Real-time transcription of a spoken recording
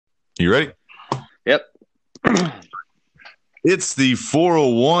You ready? Yep. It's the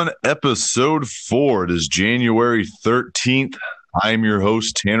 401 episode 4. It is January 13th. I am your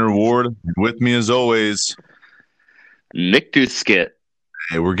host, Tanner Ward. With me, as always, Nick Duskett.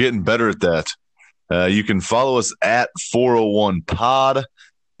 Hey, we're getting better at that. You can follow us at 401pod,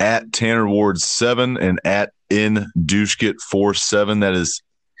 at Tanner Ward 7, and at InDushkit47. That is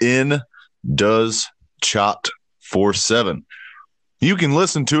in does chopped 47. You can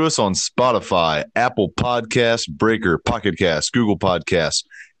listen to us on Spotify, Apple Podcasts, Breaker, Pocket Casts, Google Podcasts,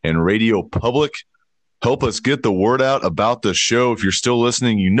 and Radio Public. Help us get the word out about the show. If you're still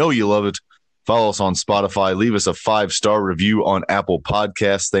listening, you know you love it. Follow us on Spotify. Leave us a 5-star review on Apple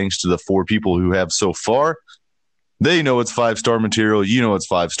Podcasts. Thanks to the 4 people who have so far. They know it's 5-star material. You know it's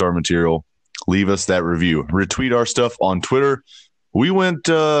 5-star material. Leave us that review. Retweet our stuff on Twitter. We went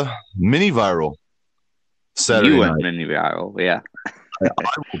mini viral Saturday night. Mini viral, yeah.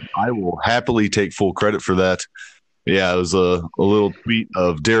 I will happily take full credit for that. Yeah, it was a little tweet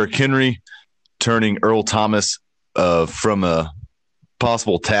of Derrick Henry turning Earl Thomas from a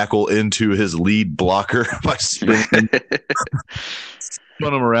possible tackle into his lead blocker by spinning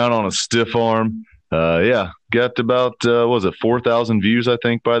him around on a stiff arm. Got about 4,000 views, I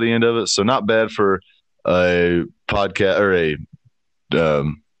think, by the end of it. So not bad for a podcast or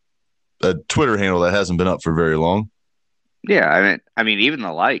a Twitter handle that hasn't been up for very long. Yeah, I mean, even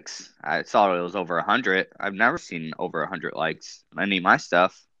the likes. I saw it was over 100. I've never seen over 100 likes on any of my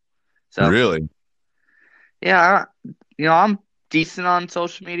stuff. So Really? Yeah, I'm decent on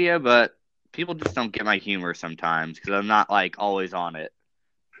social media, but people just don't get my humor sometimes because I'm not always on it.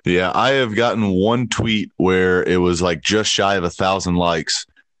 Yeah, I have gotten one tweet where it was just shy of 1,000 likes,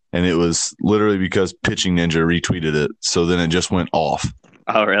 and it was literally because Pitching Ninja retweeted it. So then it just went off.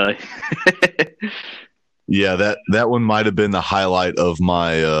 Oh, really? Yeah, that one might have been the highlight of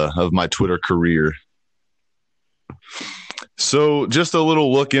my Twitter career. So just a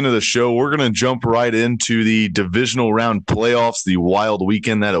little look into the show. We're going to jump right into the divisional round playoffs, the wild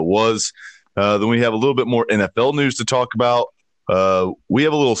weekend that it was. Then we have a little bit more NFL news to talk about. We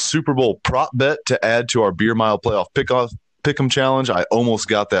have a little Super Bowl prop bet to add to our Beer Mile Playoff Pick'em Challenge. I almost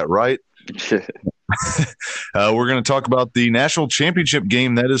got that right. We're going to talk about the national championship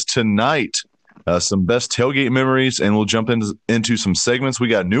game that is tonight. Some best tailgate memories, and we'll jump into some segments. We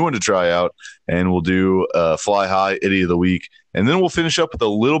got a new one to try out, and we'll do Fly High, Idiot of the Week, and then we'll finish up with a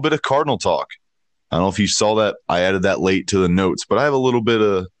little bit of Cardinal talk. I don't know if you saw that. I added that late to the notes, but I have a little bit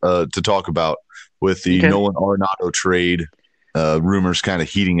to talk about with the Nolan Arenado trade rumors kind of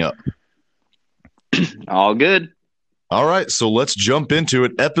heating up. All good. All right, so let's jump into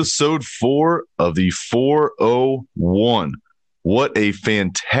it. Episode 4 of the 401. What a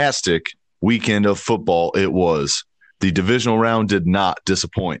fantastic weekend of football it was. The divisional round did not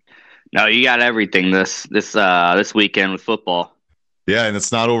disappoint. No, you got everything this weekend with football. Yeah, and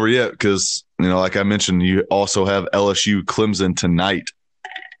it's not over yet because, like I mentioned, you also have LSU-Clemson tonight.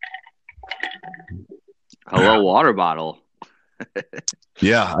 Hello, water bottle.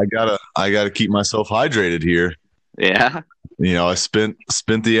 Yeah, I gotta keep myself hydrated here. Yeah. I spent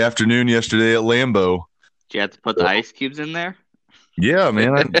the afternoon yesterday at Lambeau. Did you have to put the ice cubes in there? Yeah,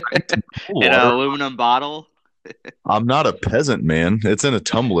 man. In an aluminum bottle? I'm not a peasant, man. It's in a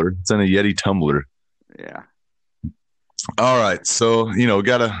tumbler. It's in a Yeti tumbler. Yeah. All right. So,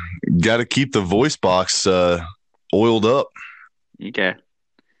 gotta keep the voice box oiled up. Okay.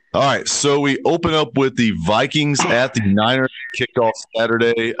 All right. So we open up with the Vikings at the Niners. Kicked off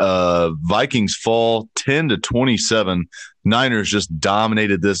Saturday. Vikings fall 10-27. Niners just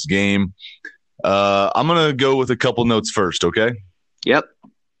dominated this game. I'm going to go with a couple notes first, okay? Yep.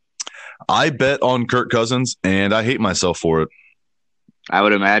 I bet on Kirk Cousins, and I hate myself for it. I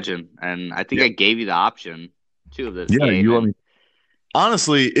would imagine. And I think I gave you the option, too, of this game.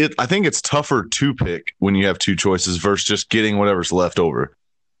 Honestly, I think it's tougher to pick when you have 2 choices versus just getting whatever's left over.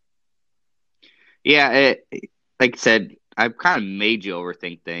 Yeah, like I said, I've kind of made you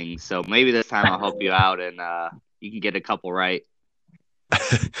overthink things. So maybe this time I'll help you out, and you can get a couple right.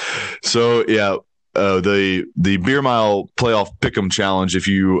 So, yeah. The Beer Mile Playoff Pick'em Challenge, if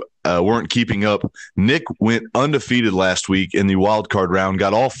you weren't keeping up, Nick went undefeated last week in the wild card round,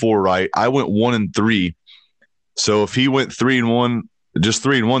 got all 4 right. I went 1-3. So if he went 3-1, just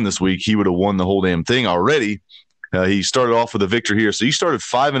 3-1 this week, he would have won the whole damn thing already. He started off with a victory here. So he started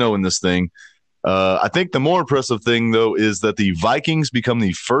 5-0 in this thing. I think the more impressive thing, though, is that the Vikings become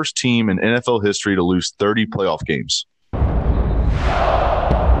the first team in NFL history to lose 30 playoff games.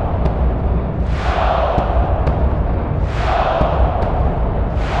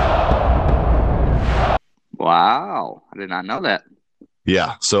 Wow. I did not know that.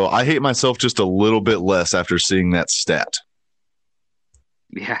 Yeah, so I hate myself just a little bit less after seeing that stat.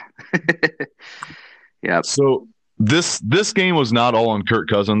 Yeah. Yep. So this game was not all on Kirk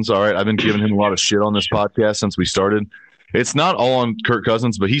Cousins. All right, I've been giving him a lot of shit on this podcast since we started. It's not all on Kirk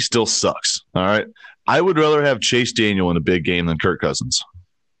Cousins, but he still sucks. All right, I would rather have Chase Daniel in a big game than Kirk Cousins.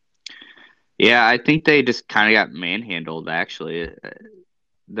 Yeah, I think they just kind of got manhandled, actually.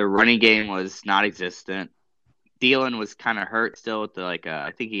 The running game was non-existent. Thielen was kind of hurt still with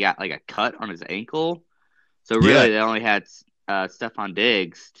I think he got like a cut on his ankle. So really, they only had Stephon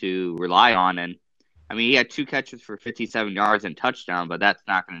Diggs to rely on. And, I mean, he had 2 catches for 57 yards and touchdown, but that's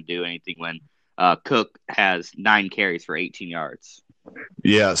not going to do anything when Cook has 9 carries for 18 yards.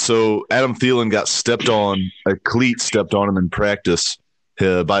 Yeah, so Adam Thielen got stepped on, a cleat stepped on him in practice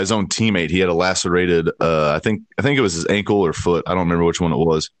by his own teammate. He had a lacerated, I think it was his ankle or foot. I don't remember which one it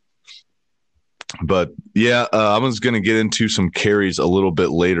was. But yeah, I was going to get into some carries a little bit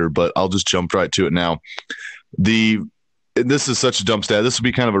later, but I'll just jump right to it now. This is such a dumb stat. This will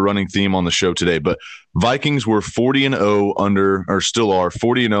be kind of a running theme on the show today, but Vikings were 40-0 under, or still are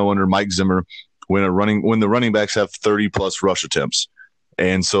 40-0 under Mike Zimmer when the running backs have 30 plus rush attempts.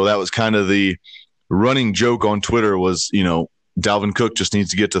 And so that was kind of the running joke on Twitter was, Dalvin Cook just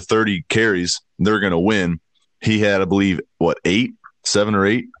needs to get to 30 carries. They're going to win. He had, I believe, 7 or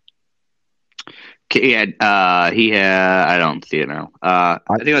 8? He had, I don't see it now. I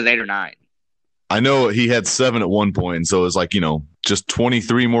think it was 8 or 9. I know he had 7 at one point, and so it was like, just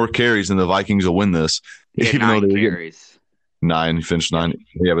 23 more carries and the Vikings will win this. He had 9 carries. 9, he finished 9.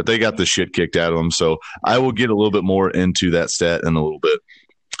 Yeah, but they got the shit kicked out of them, so I will get a little bit more into that stat in a little bit.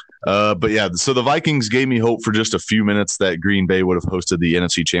 But yeah, so the Vikings gave me hope for just a few minutes that Green Bay would have hosted the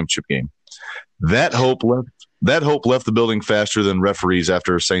NFC Championship game. That hope left the building faster than referees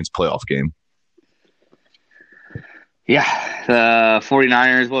after a Saints playoff game. Yeah, the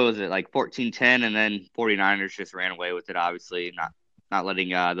 49ers, what was it, like 14-10, and then 49ers just ran away with it, obviously, not letting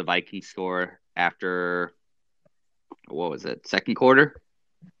the Vikings score after, what was it, second quarter?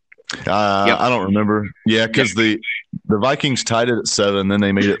 Yep. I don't remember. Yeah, because the Vikings tied it at 7, then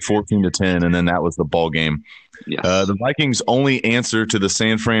they made it 14-10, and then that was the ball game. Yes. The Vikings' only answer to the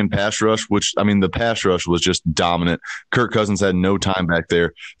San Fran pass rush, which, I mean, the pass rush was just dominant. Kirk Cousins had no time back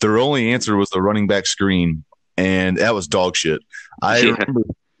there. Their only answer was the running back screen, and that was dog shit. I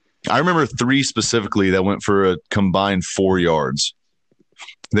remember 3 specifically that went for a combined 4 yards.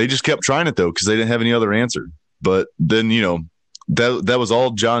 They just kept trying it, though, because they didn't have any other answer. But then, that was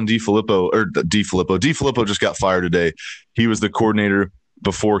all John DeFilippo. DeFilippo just got fired today. He was the coordinator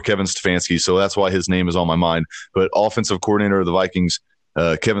before Kevin Stefanski, so that's why his name is on my mind. But offensive coordinator of the Vikings,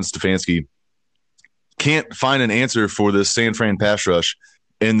 Kevin Stefanski, can't find an answer for this San Fran pass rush,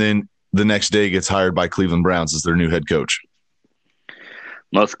 and then the next day gets hired by Cleveland Browns as their new head coach.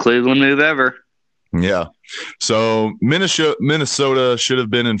 Most Cleveland move ever. Yeah. So Minnesota should have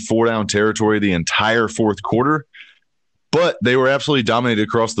been in 4-down territory the entire fourth quarter, but they were absolutely dominated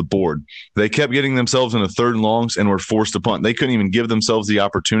across the board. They kept getting themselves into 3rd and longs and were forced to punt. They couldn't even give themselves the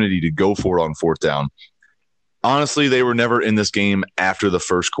opportunity to go for it on 4th down. Honestly, they were never in this game after the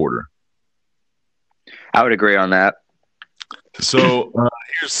first quarter. I would agree on that. So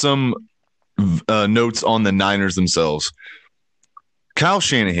here's some notes on the Niners themselves. Kyle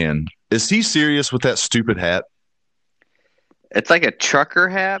Shanahan, is he serious with that stupid hat? It's like a trucker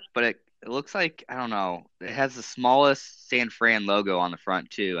hat, but it looks like, I don't know, it has the smallest San Fran logo on the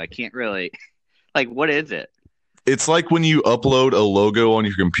front, too. I can't really – like, what is it? It's like when you upload a logo on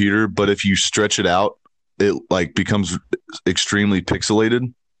your computer, but if you stretch it out, it, like, becomes extremely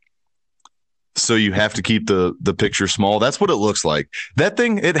pixelated. So you have to keep the picture small. That's what it looks like. That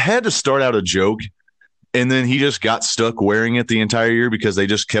thing, it had to start out a joke, and then he just got stuck wearing it the entire year because they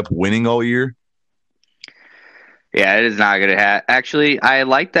just kept winning all year. Yeah, it is not a good hat. Actually, I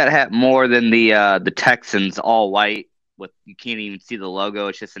like that hat more than the Texans all white with you can't even see the logo.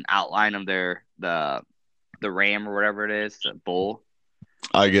 It's just an outline of the ram or whatever it is, the bull.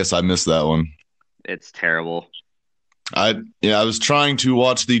 I guess I missed that one. It's terrible. I was trying to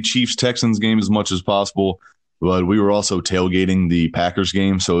watch the Chiefs-Texans game as much as possible, but we were also tailgating the Packers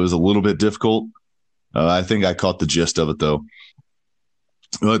game, so it was a little bit difficult. I think I caught the gist of it, though.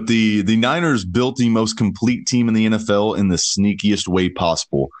 But the Niners built the most complete team in the NFL in the sneakiest way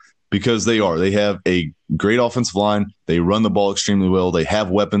possible because they are. They have a great offensive line. They run the ball extremely well. They have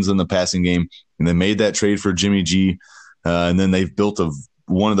weapons in the passing game, and they made that trade for Jimmy G. And then they've built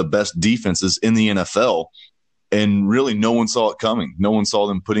one of the best defenses in the NFL. And really, no one saw it coming. No one saw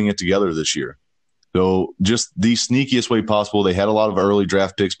them putting it together this year. So just the sneakiest way possible. They had a lot of early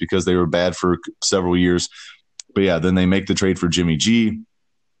draft picks because they were bad for several years. But yeah, then they make the trade for Jimmy G.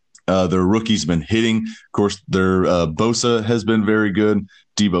 Their rookie's been hitting. Of course, their Bosa has been very good.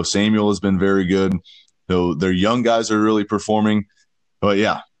 Deebo Samuel has been very good. So their young guys are really performing. But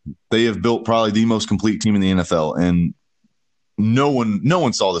yeah, they have built probably the most complete team in the NFL, and no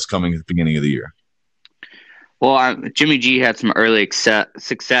one saw this coming at the beginning of the year. Well, Jimmy G had some early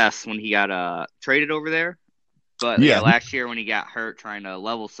success when he got traded over there. But yeah, last year when he got hurt trying to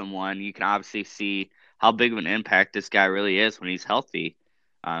level someone, you can obviously see how big of an impact this guy really is when he's healthy.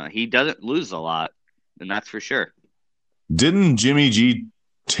 He doesn't lose a lot, and that's for sure. Didn't Jimmy G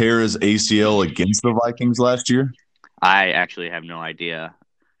tear his ACL against the Vikings last year? I actually have no idea.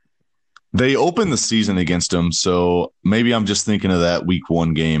 They opened the season against him, so maybe I'm just thinking of that week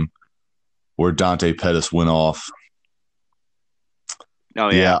 1 game where Dante Pettis went off.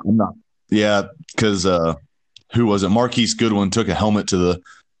 Oh, yeah. I'm not. Yeah, because who was it? Marquise Goodwin took a helmet to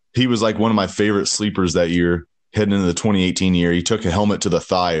he was like one of my favorite sleepers that year, heading into the 2018 year. He took a helmet to the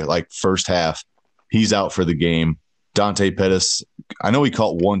thigh, like first half. He's out for the game. Dante Pettis, I know he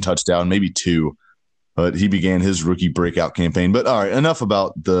caught 1 touchdown, maybe 2, but he began his rookie breakout campaign. But all right, enough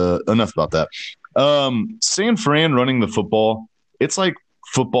about that. San Fran running the football, it's like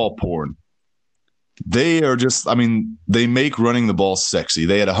football porn. They are just, they make running the ball sexy.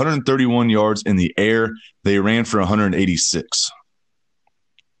 They had 131 yards in the air. They ran for 186.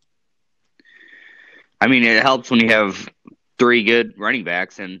 It helps when you have 3 good running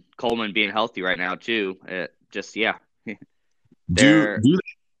backs and Coleman being healthy right now too.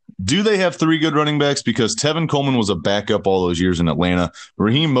 Do they have 3 good running backs? Because Tevin Coleman was a backup all those years in Atlanta.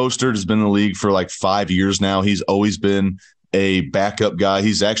 Raheem Mostert has been in the league for like 5 years now. He's always been a backup guy.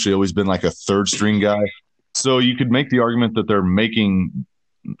 He's actually always been like a third string guy. So you could make the argument that they're making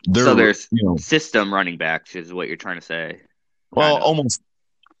there's system running backs is what you're trying to say. Well,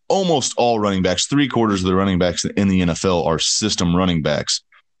 almost all running backs, 3/4 of the running backs in the NFL are system running backs.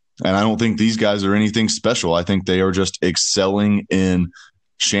 And I don't think these guys are anything special. I think they are just excelling in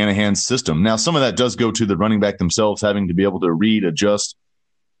Shanahan's system. Now, some of that does go to the running back themselves having to be able to read, adjust,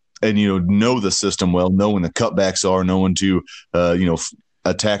 and know the system well, know when the cutbacks are, know when to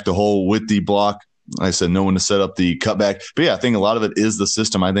attack the hole with the block. Like I said, know when to set up the cutback. But yeah, I think a lot of it is the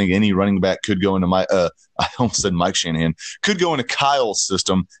system. I think any running back could go into I almost said Mike Shanahan, could go into Kyle's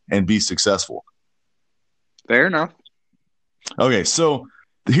system and be successful. Fair enough. Okay, so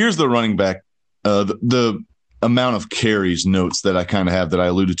here's the running back, the amount of carries notes that I kind of have that I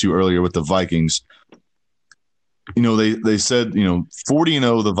alluded to earlier with the Vikings. They said,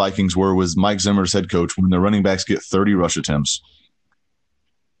 40-0 the Vikings was Mike Zimmer's head coach when the running backs get 30 rush attempts.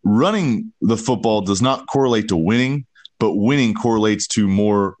 Running the football does not correlate to winning, but winning correlates to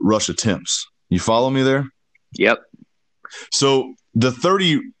more rush attempts. You follow me there? Yep. So the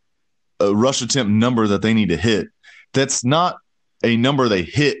 30 rush attempt number that they need to hit, that's not a number they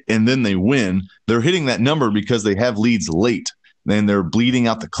hit and then they win. They're hitting that number because they have leads late. Then they're bleeding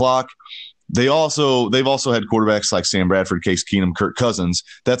out the clock. They've also had quarterbacks like Sam Bradford, Case Keenum, Kirk Cousins.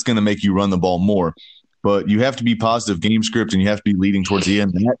 That's going to make you run the ball more. But you have to be positive game script and you have to be leading towards the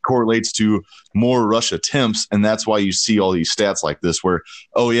end. And that correlates to more rush attempts. And that's why you see all these stats like this where,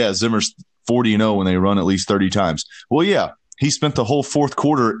 Zimmer's 40-0 when they run at least 30 times. Well, yeah, he spent the whole fourth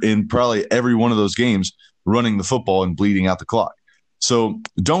quarter in probably every one of those games running the football and bleeding out the clock. So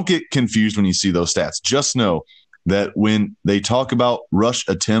don't get confused when you see those stats. Just know that when they talk about rush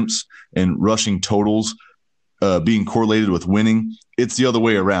attempts and rushing totals being correlated with winning, it's the other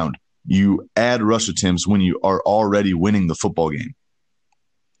way around. You add rush attempts when you are already winning the football game.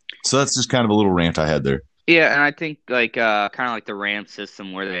 So that's just kind of a little rant I had there. Yeah, and I think kind of like the Rams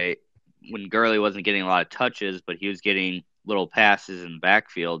system where when Gurley wasn't getting a lot of touches, but he was getting little passes in the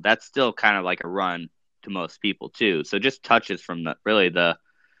backfield, that's still kind of like a run to most people too. So just touches from the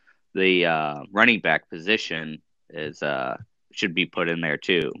running back position should be put in there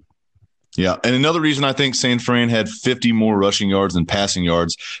too. Yeah, and another reason I think San Fran had 50 more rushing yards than passing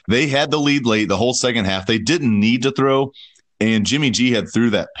yards, they had the lead late the whole second half. They didn't need to throw, and Jimmy G had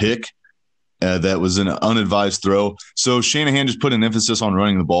threw that pick that was an unadvised throw. So Shanahan just put an emphasis on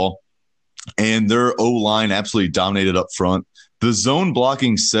running the ball, and their O-line absolutely dominated up front. The zone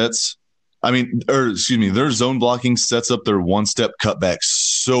blocking their zone blocking sets up their one-step cutback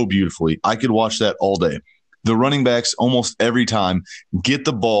so beautifully. I could watch that all day. The running backs almost every time get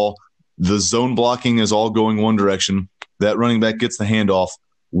the ball. The zone blocking is all going one direction. That running back gets the handoff,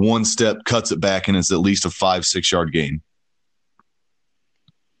 one step, cuts it back, and it's at least a 5-6 yard gain.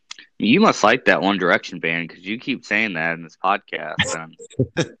 You must like that One Direction band because you keep saying that in this podcast.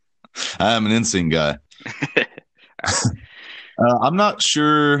 I'm an NSYNC guy. I'm not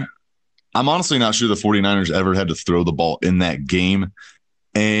sure I'm honestly not sure the 49ers ever had to throw the ball in that game.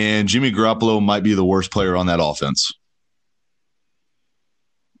 And Jimmy Garoppolo might be the worst player on that offense.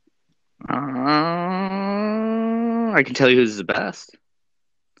 I can tell you who's the best.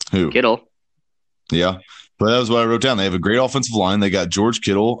 Who? Kittle. Yeah. But that was what I wrote down. They have a great offensive line. They got George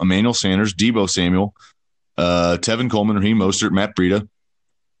Kittle, Emmanuel Sanders, Deebo Samuel, Tevin Coleman, Raheem Mostert, Matt Breida.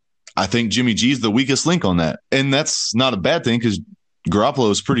 I think Jimmy G's the weakest link on that. And that's not a bad thing because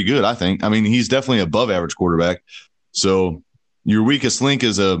Garoppolo is pretty good, I think. I mean, he's definitely above average quarterback. So your weakest link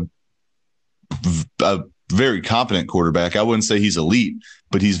is a very competent quarterback. I wouldn't say he's elite,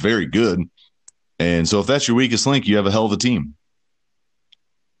 but he's very good. And so if that's your weakest link, you have a hell of a team.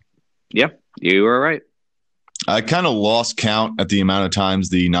 Yeah, you were right. I kind of lost count at the amount of times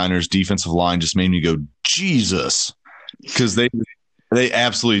the Niners defensive line just made me go, Jesus, because they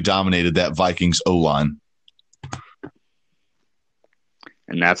absolutely dominated that Vikings O-line.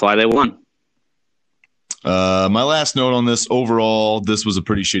 And that's why they won. My last note on this, overall, this was a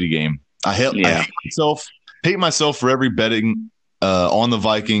pretty shitty game. I hate myself for every betting on the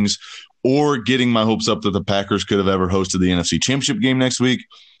Vikings or getting my hopes up that the Packers could have ever hosted the NFC Championship game next week.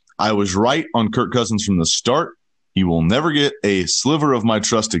 I was right on Kirk Cousins from the start. He will never get a sliver of my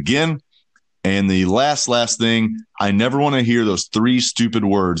trust again. And the last thing, I never want to hear those three stupid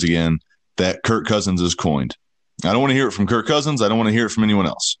words again that Kirk Cousins has coined. I don't want to hear it from Kirk Cousins. I don't want to hear it from anyone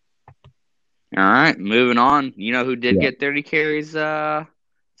else. All right, moving on. You know who did get 30 carries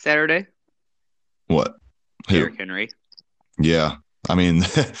Saturday? What? Derrick Henry. Yeah. I mean,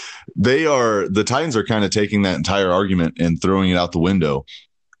 the Titans are kind of taking that entire argument and throwing it out the window.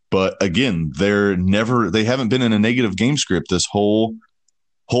 But again, they haven't been in a negative game script this whole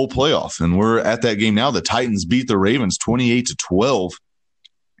playoff. And we're at that game now. The Titans beat the Ravens 28-12.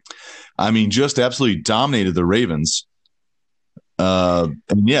 I mean, just absolutely dominated the Ravens. And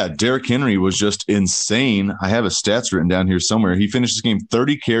yeah, Derrick Henry was just insane. I have his stats written down here somewhere. He finished this game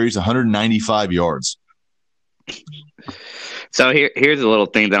 30 carries, 195 yards. So here's a little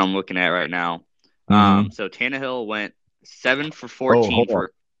thing that I'm looking at right now. So Tannehill went 7 for 14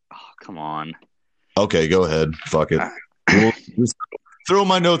 Oh, come on. Okay, go ahead. Fuck it. Just throw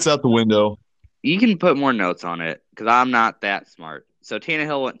my notes out the window. You can put more notes on it because I'm not that smart. So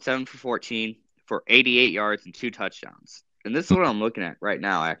Tannehill went 7 for 14 for 88 yards and 2 touchdowns. And this is what I'm looking at right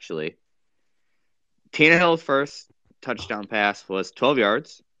now, actually. Tannehill's first touchdown pass was 12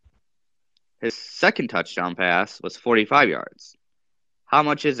 yards. His second touchdown pass was 45 yards. How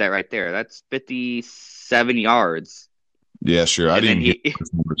much is that right there? That's 57 yards. Yeah, sure. I didn't get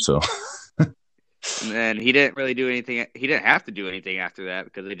this number, so. And then he didn't really do anything. He didn't have to do anything after that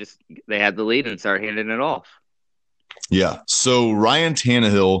because they had the lead and started handing it off. Yeah. So Ryan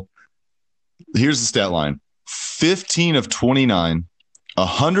Tannehill, here's the stat line: 15 of 29,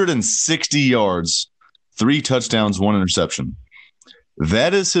 160 yards, 3 touchdowns, 1 interception.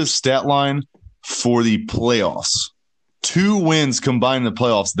 That is his stat line for the playoffs. 2 wins combined in the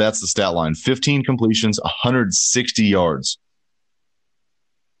playoffs. That's the stat line: 15 completions, 160 yards.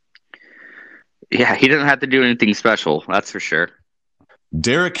 Yeah, he didn't have to do anything special. That's for sure.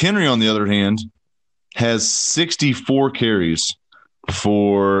 Derrick Henry, on the other hand, has 64 carries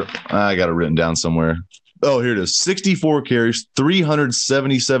for – I got it written down somewhere. Oh, here it is. 64 carries,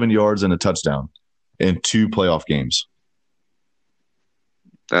 377 yards, and a touchdown in 2 playoff games.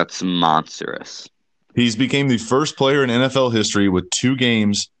 That's monstrous. He's became the first player in NFL history with 2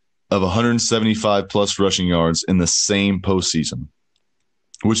 games of 175-plus rushing yards in the same postseason,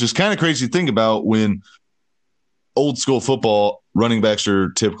 which is kind of crazy to think about when old school football running backs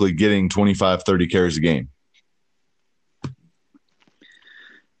are typically getting 25, 30 carries a game.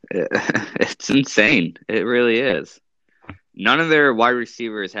 It's insane. It really is. None of their wide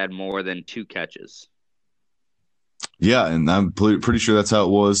receivers had more than 2 catches. Yeah, and I'm pretty sure that's how it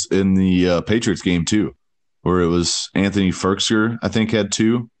was in the Patriots game too, where it was Anthony Ferkser, I think, had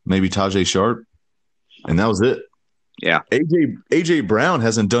 2, maybe Tajay Sharp, and that was it. Yeah. AJ Brown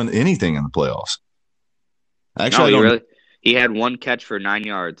hasn't done anything in the playoffs. Actually, no, he had 1 catch for 9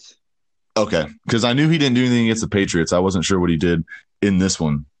 yards. Okay, because I knew he didn't do anything against the Patriots. I wasn't sure what he did in this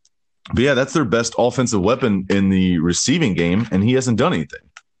one. But yeah, that's their best offensive weapon in the receiving game, and he hasn't done anything.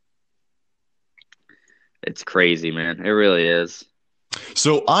 It's crazy, man. It really is.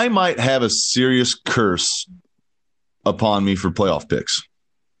 So I might have a serious curse upon me for playoff picks.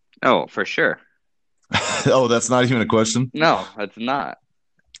 Oh, for sure. Oh, that's not even a question? No, that's not.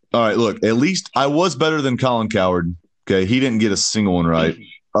 All right, look, at least I was better than Colin Coward. Okay, he didn't get a single one right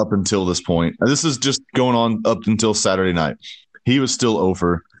up until this point. This is just going on up until Saturday night. He was still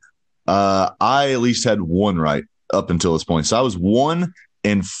over. I at least had 1 right up until this point. So I was 1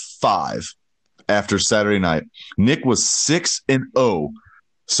 after Saturday night. Nick was 6-0.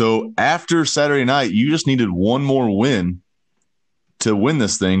 So after Saturday night, you just needed one more win to win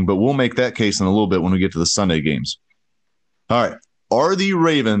this thing, but we'll make that case in a little bit when we get to the Sunday games. All right. Are the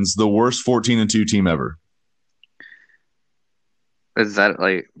Ravens the worst 14-2 team ever? Is that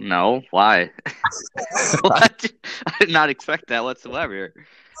like no? Why? What? I did not expect that whatsoever.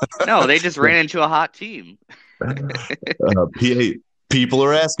 No, they just ran into a hot team. People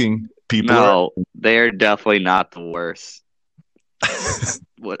are asking. They're definitely not the worst.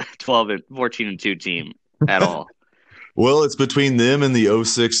 14-2 team at all. Well, it's between them and the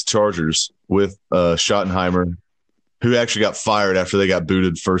 06 Chargers with Schottenheimer, who actually got fired after they got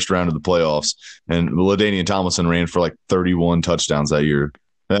booted first round of the playoffs. And LaDainian Tomlinson ran for like 31 touchdowns that year.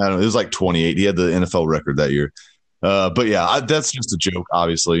 I don't know, it was like 28. He had the NFL record that year. But yeah, that's just a joke,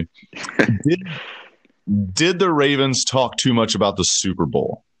 obviously. Did the Ravens talk too much about the Super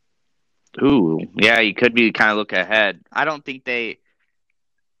Bowl? Ooh, yeah, you could be kind of look ahead. I don't think they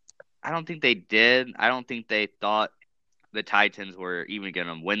did. I don't think they thought the Titans were even going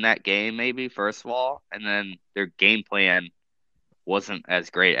to win that game, maybe, first of all. And then their game plan wasn't as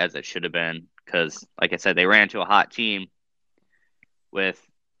great as it should have been because, like I said, they ran into a hot team with,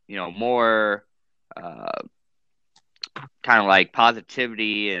 more kind of like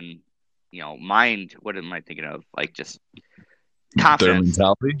positivity and, mind. What am I thinking of? Like just confidence. Their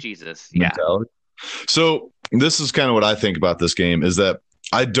mentality. Jesus. Mentality. Yeah. So this is kind of what I think about this game is that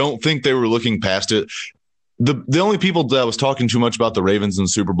I don't think they were looking past it. The only people that was talking too much about the Ravens in the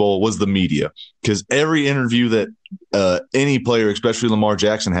Super Bowl was the media, because every interview that any player, especially Lamar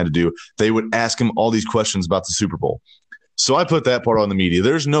Jackson, had to do, they would ask him all these questions about the Super Bowl. So I put that part on the media.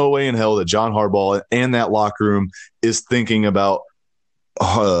 There's no way in hell that John Harbaugh and that locker room is thinking about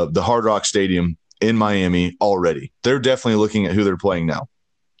the Hard Rock Stadium in Miami already. They're definitely looking at who they're playing now.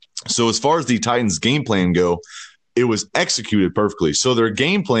 So as far as the Titans' game plan go, it was executed perfectly. So their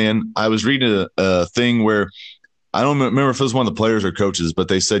game plan, I was reading a thing where I don't remember if it was one of the players or coaches, but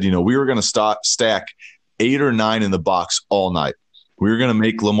they said, we were going to stack 8 or 9 in the box all night. We were going to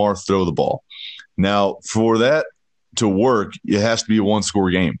make Lamar throw the ball. Now, for that to work, it has to be a one-score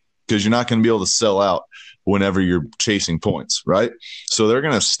game because you're not going to be able to sell out whenever you're chasing points, right? So they're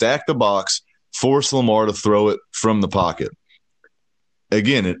going to stack the box, force Lamar to throw it from the pocket.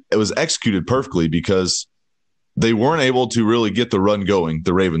 Again, it was executed perfectly because they weren't able to really get the run going.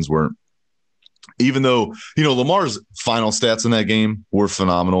 The Ravens weren't. Even though, Lamar's final stats in that game were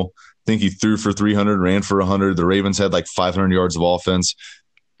phenomenal. I think he threw for 300, ran for 100. The Ravens had like 500 yards of offense.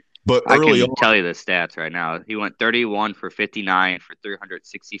 But I can tell you the stats right now. He went 31 for 59 for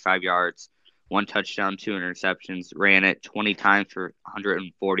 365 yards, 1 touchdown, 2 interceptions, ran it 20 times for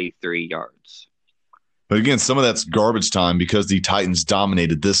 143 yards. But again, some of that's garbage time because the Titans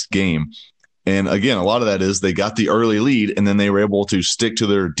dominated this game. And again, a lot of that is they got the early lead and then they were able to stick to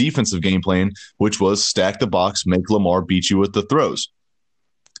their defensive game plan, which was stack the box, make Lamar beat you with the throws.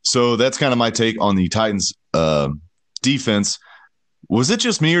 So that's kind of my take on the Titans defense. Was it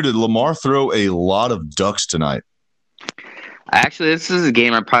just me or did Lamar throw a lot of ducks tonight? Actually, this is a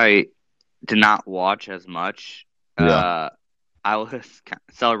game I probably did not watch as much. Yeah. I was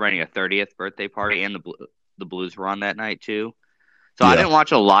celebrating a 30th birthday party and the Blues were on that night too. So yeah. I didn't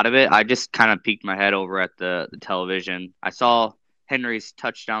watch a lot of it. I just kind of peeked my head over at the television. I saw Henry's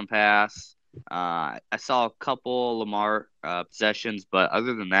touchdown pass. I saw a couple Lamar possessions, but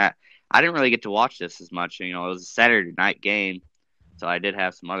other than that, I didn't really get to watch this as much. It was a Saturday night game, so I did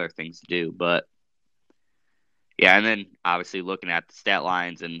have some other things to do. But yeah, and then obviously looking at the stat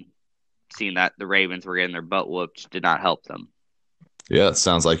lines and seeing that the Ravens were getting their butt whooped did not help them. Yeah, it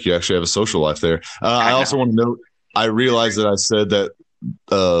sounds like you actually have a social life there. I also want to note, I realized that I said that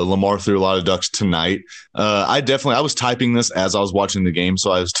Lamar threw a lot of ducks tonight. I was typing this as I was watching the game,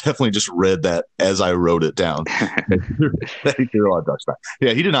 so I was definitely just read that as I wrote it down. He threw a lot of ducks tonight.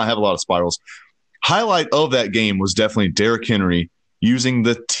 Yeah, he did not have a lot of spirals. Highlight of that game was definitely Derrick Henry using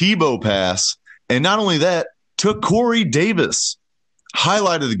the Tebow pass, and not only that, took Corey Davis.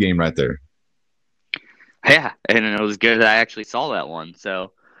 Highlight of the game right there. Yeah, and it was good that I actually saw that one.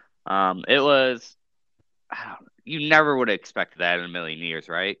 So it was you never would have expected that in a million years,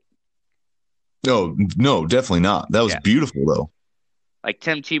 right? No, definitely not. That was beautiful, though. Like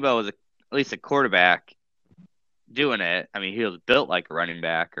Tim Tebow was at least a quarterback doing it. I mean, he was built like a running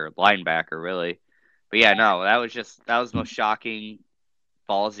back or a linebacker, really. But yeah, no, that was the most shocking,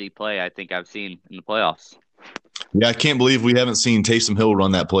 ballsy play I think I've seen in the playoffs. Yeah, I can't believe we haven't seen Taysom Hill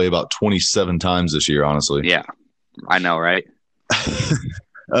run that play about 27 times this year, honestly. Yeah, I know, right?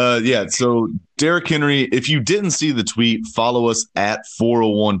 Yeah, so Derrick Henry, if you didn't see the tweet, follow us at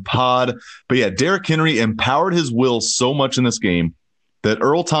 401 Pod. But yeah, Derrick Henry empowered his will so much in this game that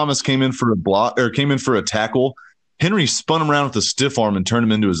Earl Thomas came in for a block or came in for a tackle. Henry spun him around with a stiff arm and turned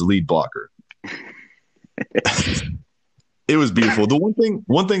him into his lead blocker. It was beautiful. The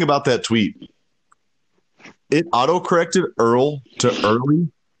one thing about that tweet, it auto-corrected Earl to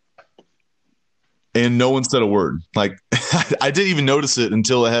early, and no one said a word. Like, I didn't even notice it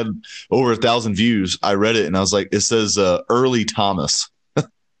until it had over 1,000 views. I read it, and I was like, it says early Thomas.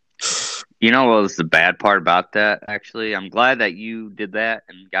 You know what was the bad part about that, actually? I'm glad that you did that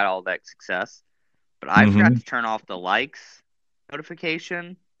and got all that success. But I forgot to turn off the likes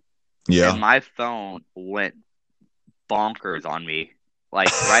notification. Yeah. And my phone went bonkers on me.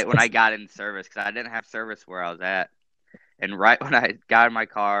 Like, right when I got in service, because I didn't have service where I was at. And right when I got in my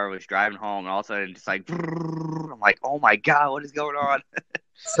car, was driving home, and all of a sudden, just like, I'm like, oh my God, what is going on?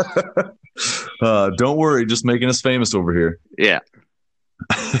 Don't worry, just making us famous over here. Yeah.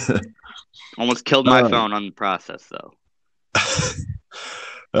 Almost killed my phone on the process, though.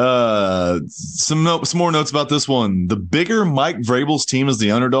 Some more notes about this one. The bigger Mike Vrabel's team is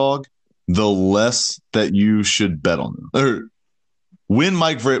the underdog, the less that you should bet on them. Or when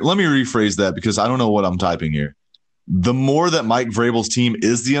Mike Vrabel, let me rephrase that because I don't know what I'm typing here. The more that Mike Vrabel's team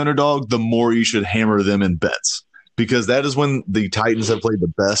is the underdog, the more you should hammer them in bets, because that is when the Titans have played the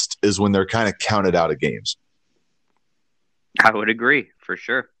best, is when they're kind of counted out of games. I would agree for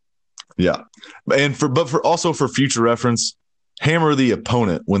sure. Yeah. And for future reference, hammer the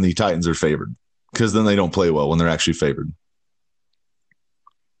opponent when the Titans are favored, because then they don't play well when they're actually favored.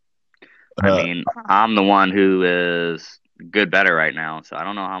 I mean, I'm the one who is good better right now, so I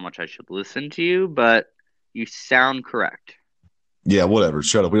don't know how much I should listen to you, but you sound correct. Yeah, whatever.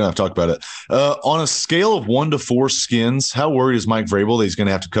 Shut up. We don't have to talk about it. On a scale of 1 to 4 skins, how worried is Mike Vrabel that he's going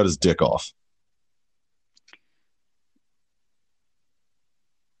to have to cut his dick off?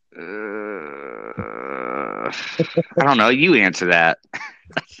 I don't know. You answer that.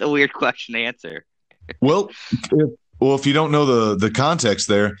 That's a weird question to answer. Well, if you don't know the context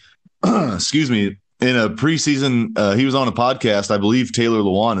there, excuse me, in a preseason, he was on a podcast. I believe Taylor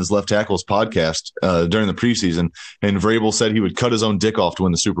Lewan, his left tackle's podcast during the preseason, and Vrabel said he would cut his own dick off to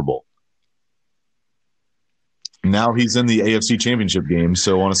win the Super Bowl. Now he's in the AFC Championship game.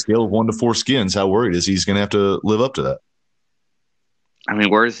 So on a scale of 1 to 4 skins, how worried is he's going to have to live up to that? I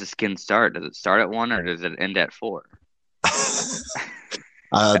mean, where does the skin start? Does it start at 1 or does it end at 4?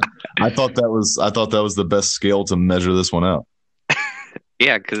 I thought that was the best scale to measure this one out.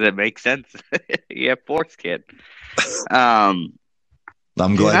 Yeah, because it makes sense. You have 4 skin. I'm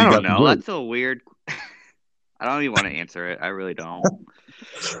glad I don't know. That's a weird. I don't even want to answer it. I really don't.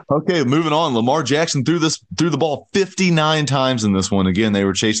 Okay, moving on. Lamar Jackson threw the ball 59 times in this one. Again, they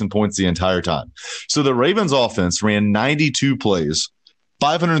were chasing points the entire time. So the Ravens offense ran 92 plays,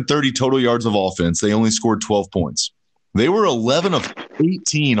 530 total yards of offense. They only scored 12 points. They were 11 of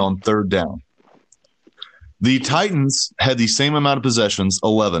 18 on third down. The Titans had the same amount of possessions,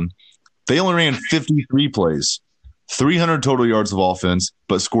 11. They only ran 53 plays, 300 total yards of offense,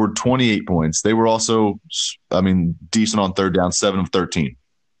 but scored 28 points. They were also, decent on third down, 7 of 13.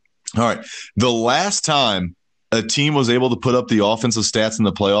 All right. The last time a team was able to put up the offensive stats in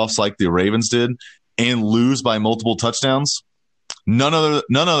the playoffs like the Ravens did and lose by multiple touchdowns, none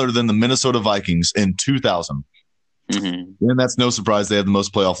other than the Minnesota Vikings in 2000. Mm-hmm. And that's no surprise. They had the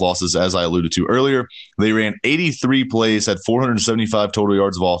most playoff losses, as I alluded to earlier. They ran 83 plays, had 475 total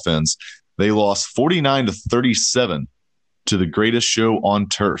yards of offense. They lost 49-37 to the greatest show on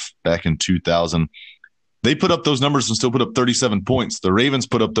turf back in 2000. They put up those numbers and still put up 37 points. The Ravens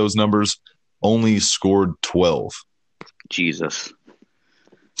put up those numbers, only scored 12. Jesus.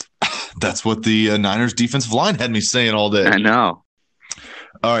 That's what the Niners defensive line had me saying all day. I know.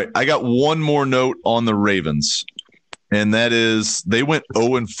 All right, I got one more note on the Ravens, and that is they went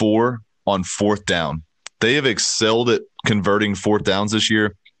 0-4 on fourth down. They have excelled at converting fourth downs this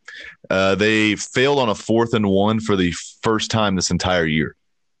year. They failed on a 4th and 1 for the first time this entire year.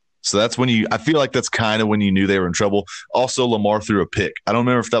 So that's when I feel like that's kind of when you knew they were in trouble. Also, Lamar threw a pick. I don't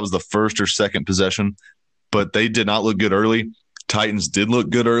remember if that was the first or second possession, but they did not look good early. Titans did look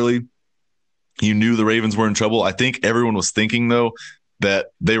good early. You knew the Ravens were in trouble. I think everyone was thinking, though, that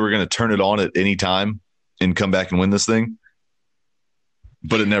they were going to turn it on at any time and come back and win this thing.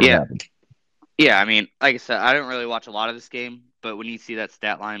 But it never happened. Yeah, I mean, like I said, I didn't really watch a lot of this game, but when you see that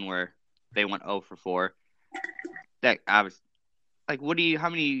stat line where they went 0 for 4, that I was like, how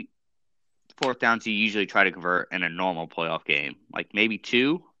many fourth downs do you usually try to convert in a normal playoff game? Like maybe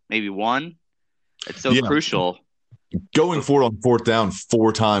 2, maybe 1? It's so crucial. Going for it on fourth down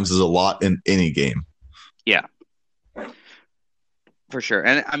 4 times is a lot in any game. Yeah, for sure.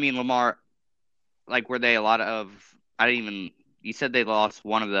 And I mean, Lamar, like, were they a lot of? I didn't even. You said they lost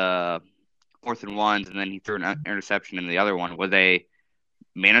one of the 4th and 1s, and then he threw an interception in the other one. Were they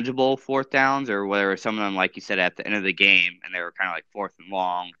manageable 4th downs, or were some of them, like you said, at the end of the game, and they were kind of like 4th and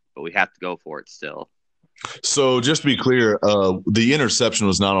long, but we have to go for it still? So just to be clear, the interception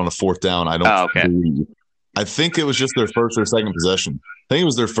was not on a 4th down. I don't Okay. believe. I think it was just their first or second possession. I think it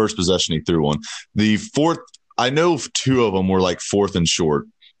was their first possession he threw one. The fourth, I know 2 of them were like 4th and short.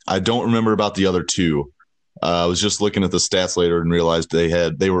 I don't remember about the other 2. I was just looking at the stats later and realized they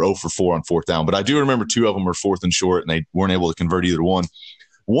were 0 for 4 on 4th down. But I do remember 2 of them were 4th and short, and they weren't able to convert either one.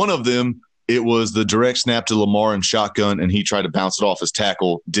 One of them, it was the direct snap to Lamar in shotgun, and he tried to bounce it off his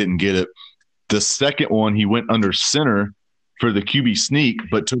tackle, didn't get it. The second one, he went under center for the QB sneak,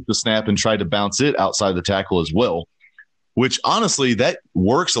 but took the snap and tried to bounce it outside the tackle as well, which honestly, that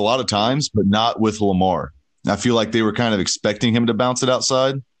works a lot of times, but not with Lamar. I feel like they were kind of expecting him to bounce it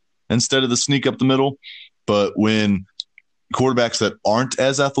outside instead of the sneak up the middle. But when quarterbacks that aren't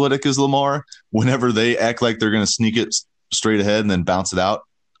as athletic as Lamar, whenever they act like they're going to sneak it straight ahead and then bounce it out,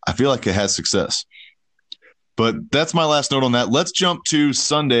 I feel like it has success. But that's my last note on that. Let's jump to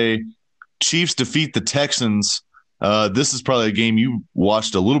Sunday. Chiefs defeat the Texans. This is probably a game you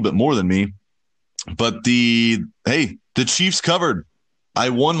watched a little bit more than me. But the Chiefs covered. I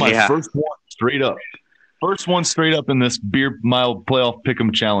won my first one straight up. First one straight up in this beer mile playoff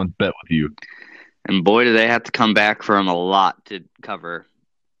pick'em challenge bet with you. And boy, do they have to come back from a lot to cover.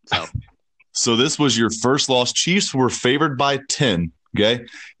 So this was your first loss. Chiefs were favored by 10. Okay.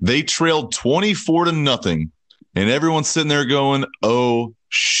 They trailed 24-0. And everyone's sitting there going, oh,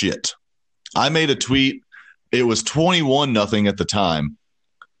 shit. I made a tweet. It was 21-0 at the time.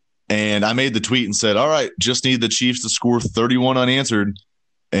 And I made the tweet and said, all right, just need the Chiefs to score 31 unanswered,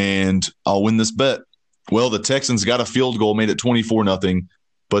 and I'll win this bet. Well, the Texans got a field goal, made it 24-0,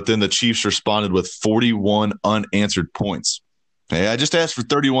 but then the Chiefs responded with 41 unanswered points. Hey, I just asked for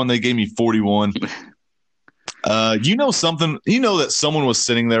 31. They gave me 41. You know something? You know that someone was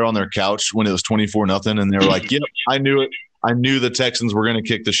sitting there on their couch when it was 24-0, and they were like, yep, I knew it. I knew the Texans were going to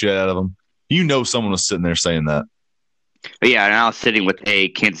kick the shit out of them. You know someone was sitting there saying that. But yeah, and I was sitting with a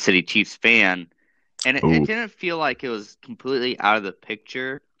Kansas City Chiefs fan, and it didn't feel like it was completely out of the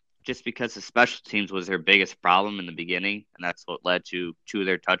picture just because the special teams was their biggest problem in the beginning, and that's what led to 2 of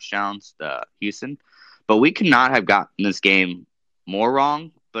their touchdowns to Houston. But we could not have gotten this game more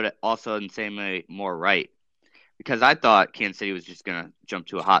wrong, but also in the same way more right. Because I thought Kansas City was just going to jump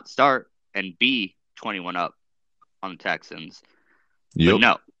to a hot start and be 21 up on the Texans. Yep. But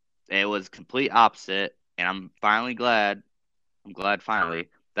no, it was complete opposite. And I'm glad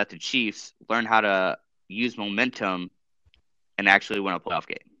that the Chiefs learned how to use momentum and actually win a playoff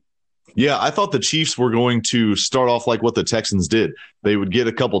game. Yeah, I thought the Chiefs were going to start off like what the Texans did. They would get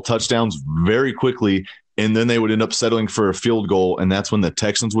a couple touchdowns very quickly, and then they would end up settling for a field goal, and that's when the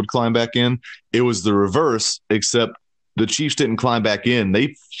Texans would climb back in. It was the reverse, except the Chiefs didn't climb back in.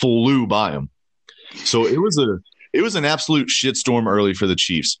 They flew by them. So it was an absolute shitstorm early for the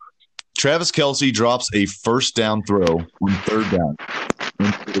Chiefs. Travis Kelce drops a first down throw on 3rd down.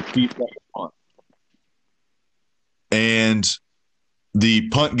 And the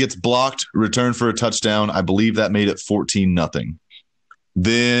punt gets blocked, return for a touchdown. I believe that made it 14-0.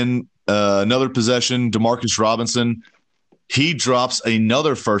 Then another possession, Demarcus Robinson, he drops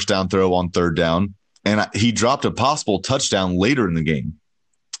another first down throw on 3rd down, and he dropped a possible touchdown later in the game.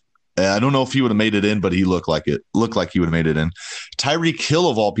 I don't know if he would have made it in, but he looked like it. Looked like he would have made it in. Tyreek Hill,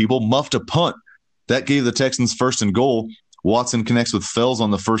 of all people, muffed a punt. That gave the Texans 1st and goal. Watson connects with Fells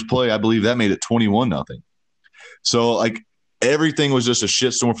on the first play. I believe that made it 21-0. So, like, everything was just a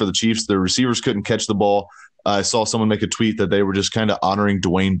shitstorm for the Chiefs. The receivers couldn't catch the ball. I saw someone make a tweet that they were just kind of honoring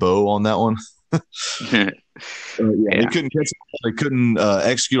Dwayne Bowe on that one. They couldn't catch the ball. They couldn't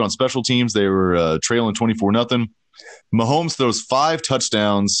execute on special teams. They were trailing 24-0. Mahomes throws 5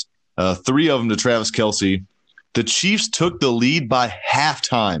 touchdowns. 3 of them to Travis Kelce. The Chiefs took the lead by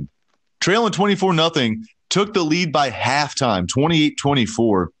halftime. Trailing 24-0, took the lead by halftime,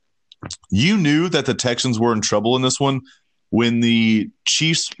 28-24. You knew that the Texans were in trouble in this one when the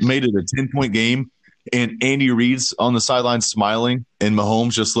Chiefs made it a 10-point game and Andy Reid's on the sideline smiling and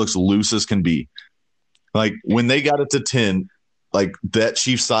Mahomes just looks loose as can be. Like, when they got it to 10, like, that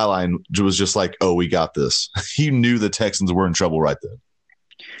Chiefs sideline was just like, oh, we got this. You knew the Texans were in trouble right then.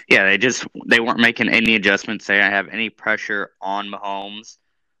 Yeah, they weren't making any adjustments. They didn't have any pressure on Mahomes.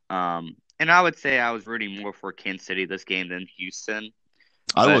 And I would say I was rooting more for Kansas City this game than Houston.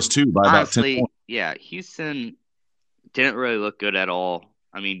 I was too, by about 10 points. Yeah, Houston, didn't really look good at all.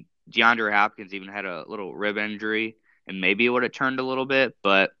 I mean, DeAndre Hopkins even had a little rib injury, and maybe it would have turned a little bit,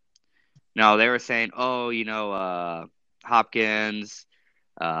 but no, they were saying, oh, Hopkins,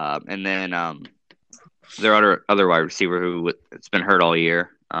 and then their other wide receiver who it's been hurt all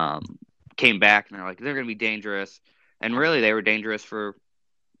year came back, and they're like, they're going to be dangerous, and really they were dangerous for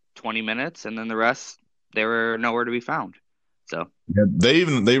 20 minutes, and then the rest they were nowhere to be found. So yeah,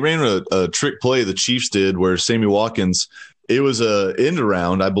 they ran a trick play the Chiefs did where Sammy Watkins, it was a end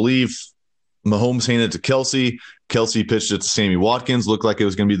around, I believe. Mahomes handed it to Kelsey. Kelsey pitched it to Sammy Watkins. Looked like it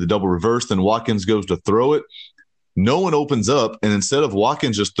was going to be the double reverse. Then Watkins goes to throw it. No one opens up, and instead of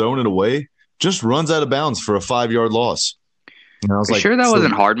Watkins just throwing it away, just runs out of bounds for a 5-yard loss. And I was like, sure that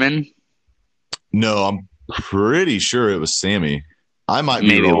wasn't Hardman? No, I'm pretty sure it was Sammy. I might be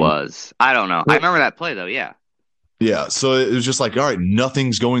Maybe wrong. It was. I don't know. I remember that play though. Yeah. Yeah. So it was just like, all right,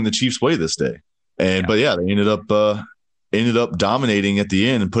 nothing's going the Chiefs' way this day. And but yeah, they ended up dominating at the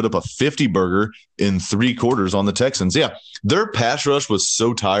end and put up a 50-burger in 3 quarters on the Texans. Yeah, their pass rush was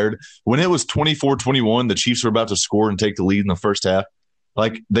so tired. When it was 24-21, the Chiefs were about to score and take the lead in the first half.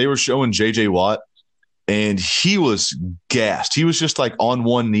 Like, they were showing J.J. Watt, and he was gassed. He was just like on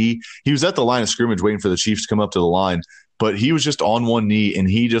one knee. He was at the line of scrimmage waiting for the Chiefs to come up to the line, but he was just on one knee, and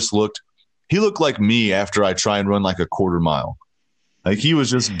he looked like me after I try and run like a quarter mile. Like, he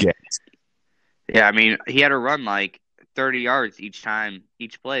was just gassed. Yeah, I mean, he had to run like 30 yards each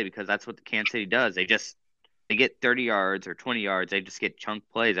play, because that's what the Kansas City does. They get 30 yards or 20 yards. They just get chunk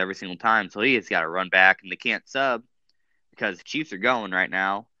plays every single time. So he has got to run back, and they can't sub because the Chiefs are going right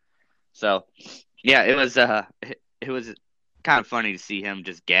now. So yeah, it was kind of funny to see him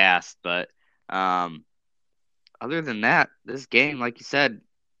just gassed. But other than that, this game, like you said,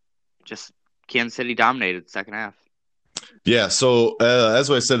 just Kansas City dominated the second half. Yeah, so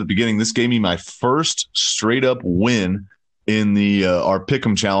as I said at the beginning, this gave me my first straight-up win in the our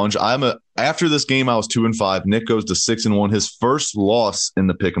Pick'em Challenge. After this game, I was 2-5. Nick goes to 6-1. His first loss in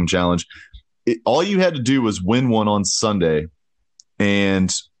the Pick'em Challenge. All you had to do was win one on Sunday,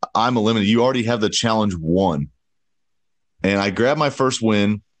 and I'm eliminated. You already have the challenge won. And I grabbed my first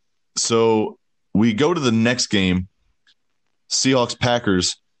win. So we go to the next game,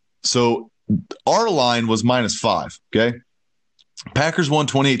 Seahawks-Packers. So our line was -5, okay? Packers won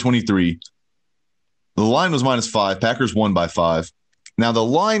 28-23. The line was -5. Packers won by 5. Now, the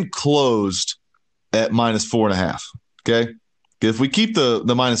line closed at -4.5, okay? If we keep the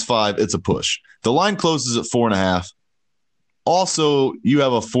 -5, it's a push. The line closes at 4.5. Also, you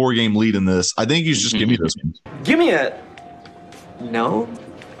have a 4-game lead in this. I think you should just give me this one. Give me a... No?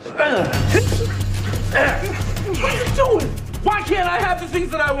 What are you doing? Why can't I have the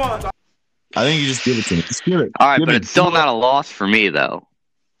things that I want? I think you just give it to me. Just give it. All right, but it's still not a loss for me, though.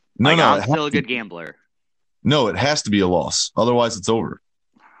 No, I'm still a good gambler. No, it has to be a loss. Otherwise, it's over.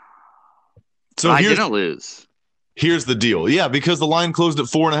 So I didn't lose. Here's the deal. Yeah, because the line closed at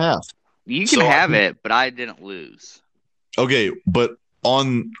 4.5. You can have it, but I didn't lose. Okay, but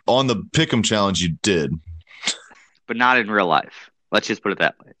on the Pick'em Challenge, you did. But not in real life. Let's just put it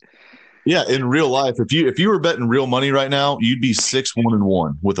that way. Yeah, in real life, if you were betting real money right now, you'd be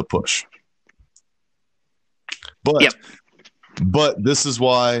 6-1-1 with a push. But this is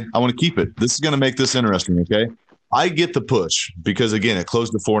why I want to keep it. This is going to make this interesting, okay? I get the push because, again, it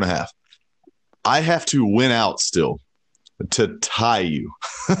closed at 4.5. I have to win out still to tie you.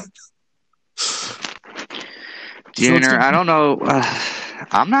 Junior, I don't know.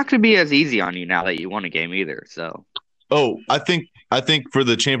 I'm not going to be as easy on you now that you won a game either. So. Oh, I think for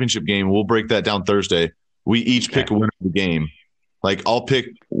the championship game, we'll break that down Thursday. We each pick a winner of the game. Like, I'll pick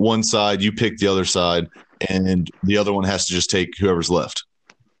one side, you pick the other side, and the other one has to just take whoever's left.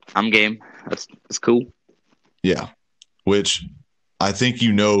 I'm game. That's cool. Yeah, which I think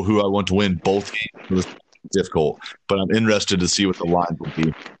you know who I want to win both games. It was difficult, but I'm interested to see what the line will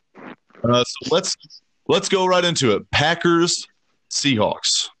be. So let's go right into it.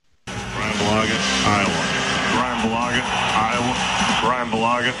 Packers-Seahawks. Brian Balaga, Iowa. Brian Balaga, Iowa. Brian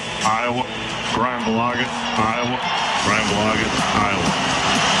Balaga, Iowa. Brian Balaga, Iowa. Brian Balaga, Iowa.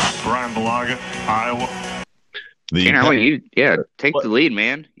 Brian Balaga, Iowa. Take the lead,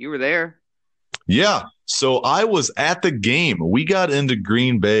 man. You were there. Yeah. So I was at the game. We got into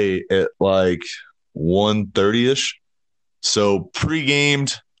Green Bay at like 1:30-ish. So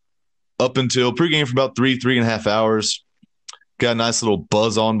pre-gamed for about 3.5 hours. Got a nice little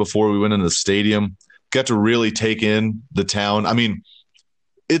buzz on before we went into the stadium. Got to really take in the town. I mean,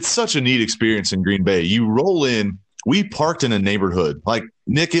 it's such a neat experience in Green Bay. You roll in. We parked in a neighborhood. Like,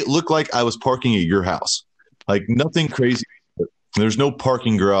 Nick, it looked like I was parking at your house. Like, nothing crazy. There's no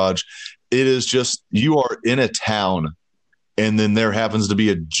parking garage. It is just, you are in a town and then there happens to be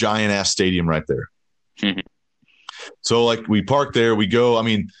a giant ass stadium right there. So like we park there, we go. I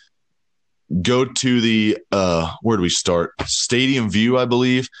mean, go to the where do we start? Stadium View, I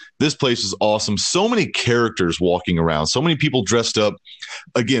believe. This place is awesome. So many characters walking around. So many people dressed up.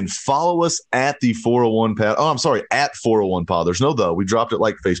 Again, follow us at the 401 Pod. Oh, I'm sorry, at 401 Pod. There's no the. We dropped it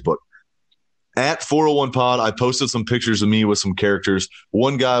like Facebook. At 401 Pod, I posted some pictures of me with some characters.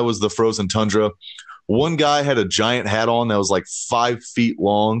 One guy was the Frozen Tundra. One guy had a giant hat on that was like 5 feet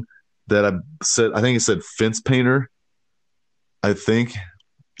long. That I think it said fence painter. I think.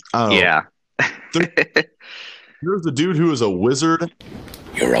 I don't know. Yeah. There's a dude who was a wizard.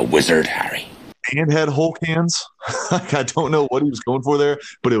 You're a wizard, Harry. And had Hulk hands. I don't know what he was going for there,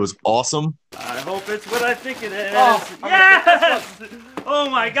 but it was awesome. I hope it's what I think it is. Oh, yes! Oh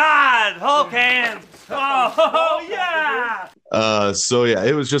my God! Hulk hands! Oh yeah! So yeah,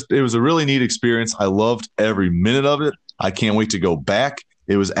 it was a really neat experience. I loved every minute of it. I can't wait to go back.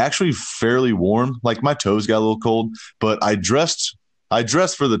 It was actually fairly warm. Like my toes got a little cold, but I dressed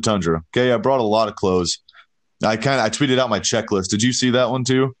for the Tundra. Okay, I brought a lot of clothes. I tweeted out my checklist. Did you see that one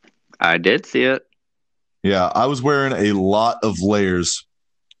too? I did see it. Yeah, I was wearing a lot of layers,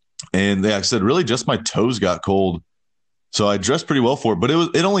 and I said, really, just my toes got cold. So I dressed pretty well for it, but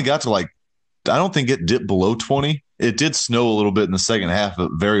it only got to I don't think it dipped below 20. It did snow a little bit in the second half,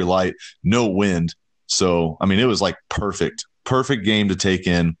 but very light, no wind. So, I mean, it was like perfect game to take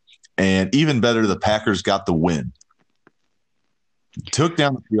in. And even better, the Packers got the win. Took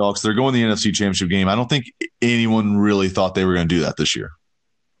down the Seahawks. They're going to the NFC Championship game. I don't think anyone really thought they were going to do that this year.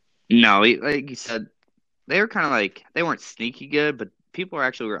 No, like you said, they were kind of they weren't sneaky good, but people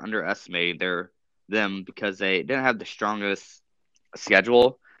were underestimating them because they didn't have the strongest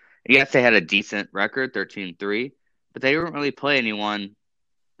schedule. Yes, they had a decent record, 13-3, but they didn't really play anyone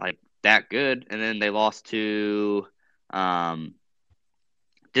that good. And then they lost to didn't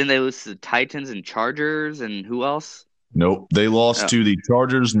they lose to the Titans and Chargers and who else? Nope. They lost to the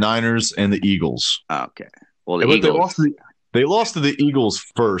Chargers, Niners, and the Eagles. Okay. Well, the Eagles. They lost to the Eagles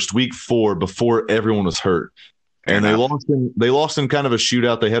first, week 4, before everyone was hurt. And they lost in kind of a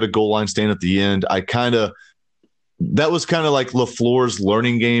shootout. They had a goal line stand at the end. That was kind of like LaFleur's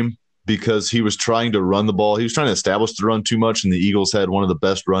learning game because he was trying to run the ball. He was trying to establish the run too much, and the Eagles had one of the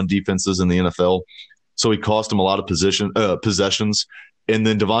best run defenses in the NFL. So he cost him a lot of possessions. And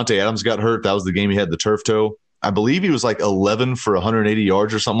then Devontae Adams got hurt. That was the game he had the turf toe. I believe he was 11 for 180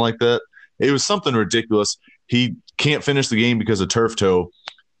 yards or something like that. It was something ridiculous. He can't finish the game because of turf toe.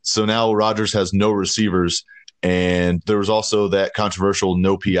 So now Rodgers has no receivers. And there was also that controversial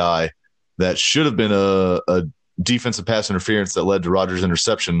no PI that should have been a defensive pass interference that led to Rodgers'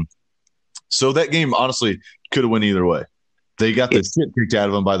 interception. So that game, honestly, could have went either way. They got the shit kicked out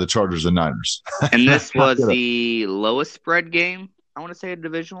of them by the Chargers and Niners. And this was the lowest spread game, I want to say, a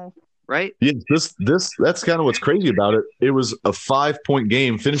divisional, right? Yeah, that's kind of what's crazy about it. It was a 5-point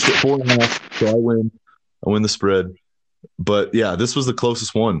game, finished at 4.5, so I win the spread. But yeah, this was the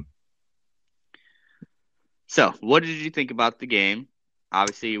closest one. So, what did you think about the game?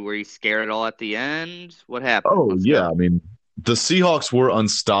 Obviously, were you scared at all at the end? What happened? Oh, yeah. I mean, the Seahawks were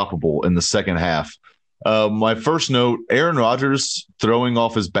unstoppable in the second half. My first note, Aaron Rodgers throwing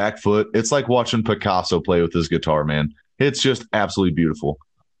off his back foot. It's like watching Picasso play with his guitar, man. It's just absolutely beautiful.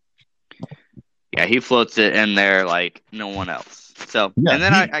 Yeah, he floats it in there like no one else. So, yeah, and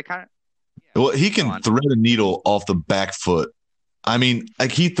then I kind of – well, he can thread a needle off the back foot. I mean,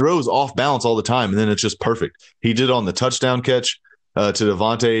 he throws off balance all the time, and then it's just perfect. He did it on the touchdown catch to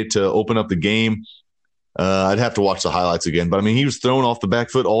Devontae to open up the game. I'd have to watch the highlights again. But, I mean, he was throwing off the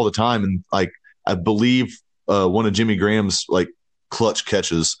back foot all the time. And, I believe one of Jimmy Graham's, clutch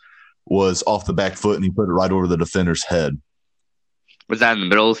catches was off the back foot, and he put it right over the defender's head. Was that in the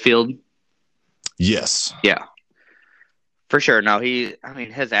middle of the field? Yes. Yeah. For sure. No, his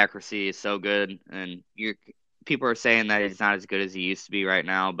accuracy is so good, and people are saying that he's not as good as he used to be right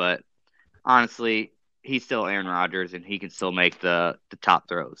now, but honestly, he's still Aaron Rodgers, and he can still make the top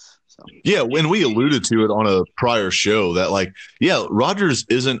throws. So yeah, when we alluded to it on a prior show that Rodgers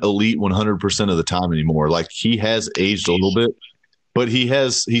isn't elite 100% of the time anymore. He has aged a little bit, but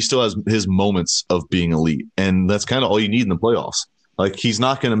he still has his moments of being elite, and that's kind of all you need in the playoffs. He's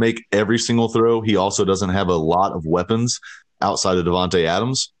not going to make every single throw. He also doesn't have a lot of weapons outside of Devontae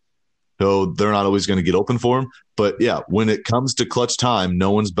Adams. So they're not always going to get open for him. But, yeah, when it comes to clutch time, no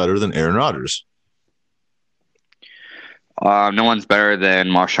one's better than Aaron Rodgers. No one's better than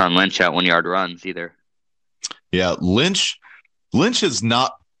Marshawn Lynch at 1-yard runs either. Yeah, Lynch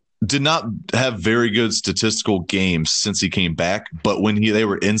did not have very good statistical games since he came back. But when they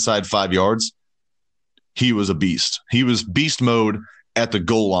were inside 5 yards, he was a beast. He was beast mode at the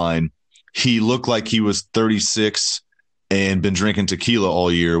goal line. He looked like he was 36 and been drinking tequila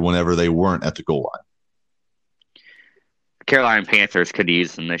all year whenever they weren't at the goal line. Carolina Panthers could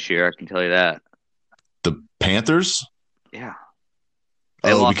use him this year, I can tell you that. The Panthers? Yeah.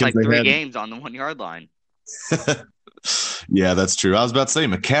 They lost like 3 games on the 1-yard line. Yeah, that's true. I was about to say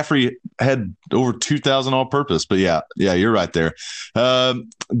McCaffrey had over 2,000 all-purpose, but yeah, you're right there.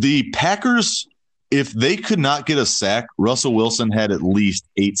 The Packers, if they could not get a sack, Russell Wilson had at least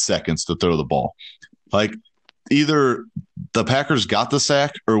 8 seconds to throw the ball. Like either the Packers got the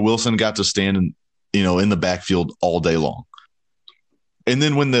sack or Wilson got to stand in the backfield all day long. And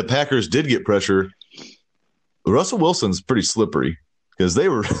then when the Packers did get pressure, Russell Wilson's pretty slippery because they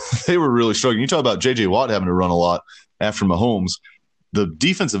were really struggling. You talk about J.J. Watt having to run a lot after Mahomes. The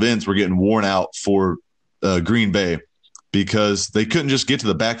defensive ends were getting worn out for Green Bay because they couldn't just get to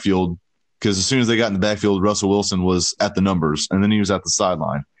the backfield because as soon as they got in the backfield, Russell Wilson was at the numbers, and then he was at the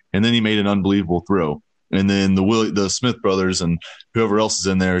sideline, and then he made an unbelievable throw. And then the Smith brothers and whoever else is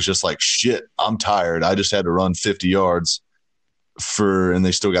in there is just like, shit, I'm tired. I just had to run 50 yards and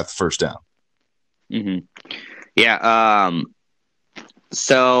they still got the first down. Mm-hmm. Yeah.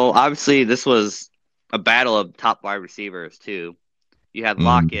 So obviously this was a battle of top wide receivers too. You had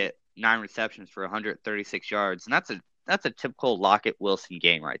Lockett, 9 receptions for 136 yards, and that's a typical Lockett-Wilson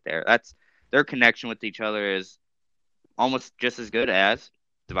game right there. That's their connection with each other is almost just as good as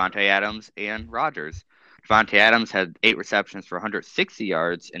Devontae Adams and Rodgers. Devontae Adams had 8 receptions for 160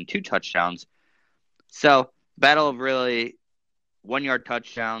 yards and 2 touchdowns. So battle of really 1-yard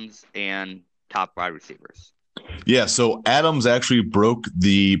touchdowns and top wide receivers. Yeah, so Adams actually broke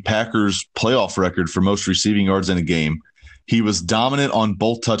the Packers playoff record for most receiving yards in a game. He was dominant on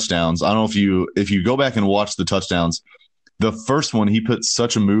both touchdowns. I don't know if you go back and watch the touchdowns, the first one he put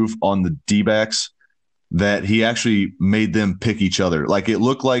such a move on the D-backs that he actually made them pick each other. Like it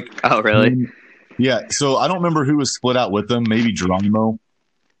looked like – Oh, really? Yeah, so I don't remember who was split out with them, maybe Geronimo,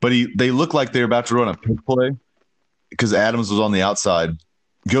 but they looked like they were about to run a pick play because Adams was on the outside,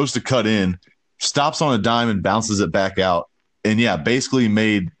 goes to cut in, stops on a dime and bounces it back out, and yeah, basically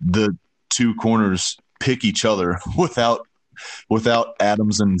made the 2 corners pick each other without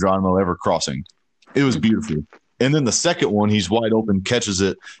Adams and Geronimo ever crossing. It was beautiful. And then the second one, he's wide open, catches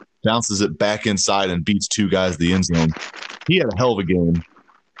it, bounces it back inside, and beats 2 guys in the end zone. He had a hell of a game.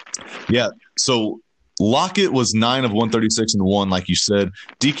 Yeah, so Lockett was 9 of 136 and 1, like you said.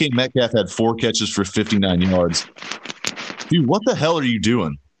 DK Metcalf had 4 catches for 59 yards. Dude, what the hell are you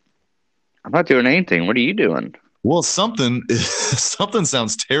doing? I'm not doing anything. What are you doing? Well, something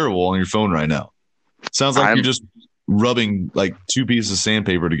sounds terrible on your phone right now. Sounds like you're just rubbing like 2 pieces of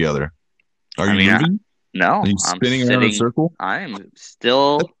sandpaper together. Are you moving? No. Are you spinning around in a circle? I am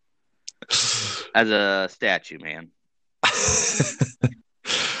still as a statue, man.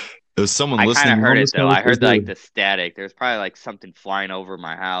 There's someone I listening. I kind of heard it, though. I heard like the static. There's probably like something flying over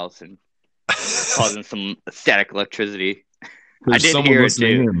my house and causing some static electricity. I did hear it,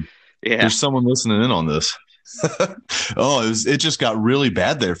 too. Yeah. There's someone listening in on this. It just got really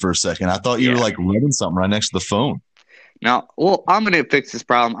bad there for a second. I thought you were like rubbing something right next to the phone. No, well, I'm going to fix this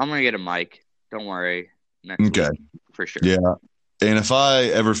problem. I'm going to get a mic. Don't worry. Next week, for sure. Yeah. And if I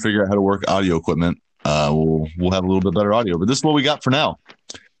ever figure out how to work audio equipment, we'll have a little bit better audio. But this is what we got for now.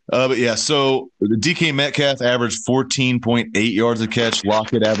 But yeah, so the DK Metcalf averaged 14.8 yards a catch.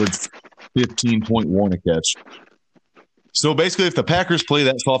 Lockett averaged 15.1 a catch. So basically, if the Packers play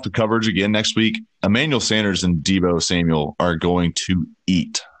that soft of coverage again next week, Emmanuel Sanders and Deebo Samuel are going to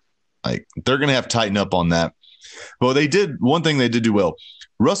eat. Like they're going to have to tighten up on that. But one thing they did do well.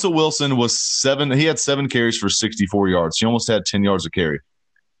 Russell Wilson he had 7 carries for 64 yards. He almost had 10 yards a carry.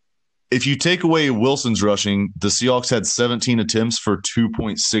 If you take away Wilson's rushing, the Seahawks had 17 attempts for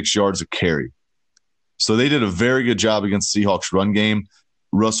 2.6 yards a carry. So they did a very good job against the Seahawks run game.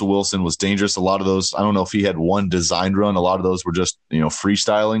 Russell Wilson was dangerous. A lot of those, I don't know if he had one designed run. A lot of those were just,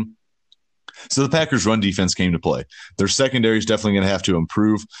 freestyling. So the Packers run defense came to play. Their secondary is definitely going to have to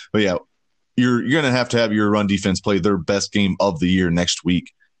improve. But yeah, you're going to have your run defense play their best game of the year next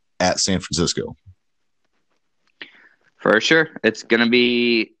week at San Francisco. For sure. It's going to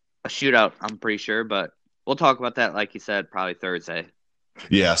be a shootout, I'm pretty sure, but we'll talk about that, like you said, probably Thursday.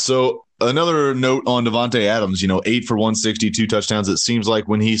 Yeah, so another note on Devontae Adams, 8 for 160, 2 touchdowns. It seems like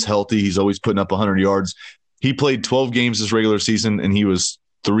when he's healthy, he's always putting up 100 yards. He played 12 games this regular season, and he was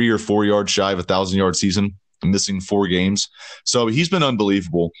 3 or 4 yards shy of a 1,000-yard season, missing 4 games. So he's been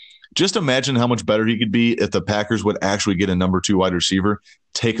unbelievable. Just imagine how much better he could be if the Packers would actually get a number 2 wide receiver,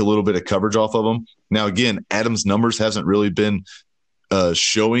 take a little bit of coverage off of him. Now, again, Adams' numbers hasn't really been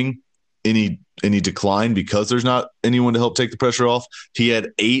showing any decline because there's not anyone to help take the pressure off. He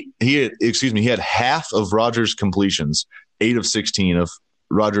had half of Rodgers' completions, 8 of 16 of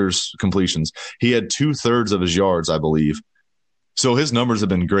Rodgers' completions. He had 2/3 of his yards, I believe. So his numbers have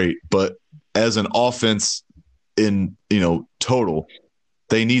been great, but as an offense in, total,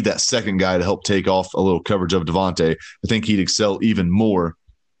 they need that second guy to help take off a little coverage of Devontae. I think he'd excel even more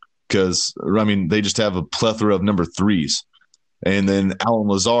because, they just have a plethora of number 3s. And then Allen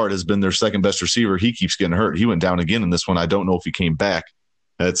Lazard has been their second best receiver. He keeps getting hurt. He went down again in this one. I don't know if he came back.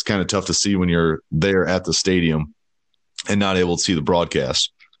 It's kind of tough to see when you're there at the stadium and not able to see the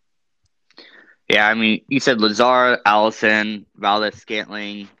broadcast. Yeah, you said Lazard, Allison,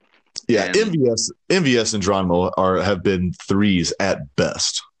 Valdez-Scantling. Yeah, MVS and Geronimo have been 3s at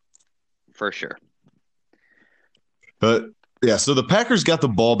best. For sure. But, yeah, so the Packers got the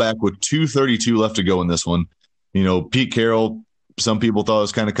ball back with 2:32 left to go in this one. Pete Carroll, some people thought it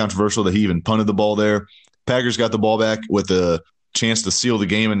was kind of controversial that he even punted the ball there. Packers got the ball back with a chance to seal the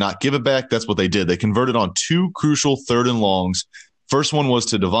game and not give it back. That's what they did. They converted on 2 crucial 3rd and longs. First one was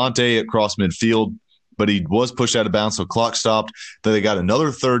to Devontae at cross midfield, but he was pushed out of bounds, so clock stopped. Then they got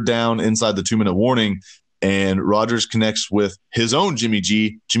another 3rd down inside the 2-minute warning, and Rodgers connects with his own Jimmy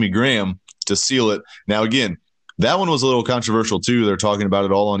Graham, to seal it. Now, again, that one was a little controversial too. They're talking about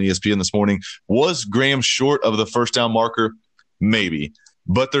it all on ESPN this morning. Was Graham short of the first down marker? Maybe.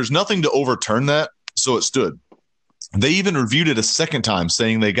 But there's nothing to overturn that, so it stood. They even reviewed it a second time,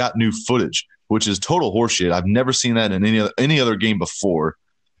 saying they got new footage, which is total horseshit. I've never seen that in any other game before,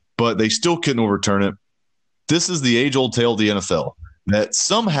 but they still couldn't overturn it. This is the age-old tale of the NFL, that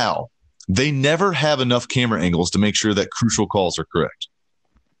somehow they never have enough camera angles to make sure that crucial calls are correct.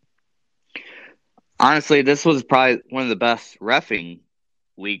 Honestly, this was probably one of the best reffing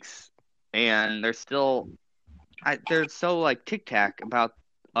weeks, and they're so tic-tac about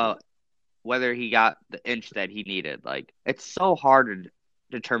whether he got the inch that he needed. It's so hard to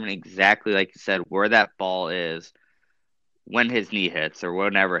determine exactly, like you said, where that ball is when his knee hits or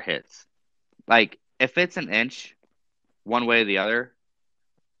whenever it hits. If it's an inch one way or the other,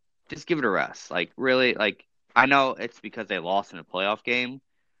 just give it a rest. Really, I know it's because they lost in a playoff game,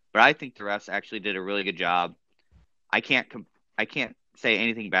 but I think the refs actually did a really good job. I can't say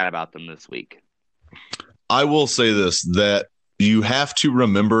anything bad about them this week. I will say this, that you have to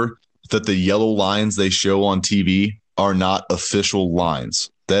remember that the yellow lines they show on TV are not official lines.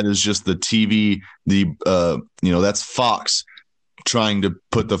 That is just the TV, that's Fox trying to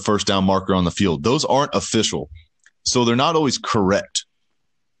put the first down marker on the field. Those aren't official. So they're not always correct.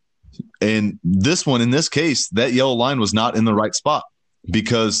 And this one, in this case, that yellow line was not in the right spot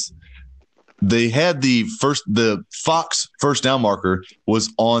because they had the Fox first down marker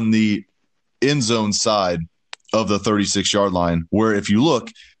was on the end zone side of the 36-yard line, where if you look,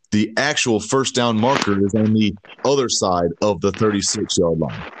 the actual first down marker is on the other side of the 36-yard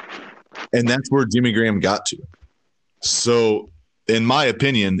line. And that's where Jimmy Graham got to. So, in my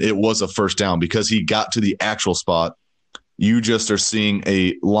opinion, it was a first down because he got to the actual spot. You just are seeing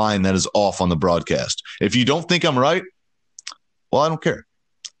a line that is off on the broadcast. If you don't think I'm right, well, I don't care.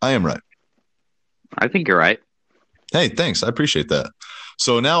 I am right. I think you're right. Hey, thanks. I appreciate that.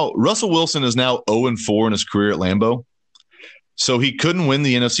 So now Russell Wilson is now 0-4 in his career at Lambeau. So he couldn't win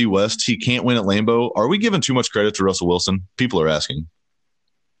the NFC West. He can't win at Lambeau. Are we giving too much credit to Russell Wilson? People are asking.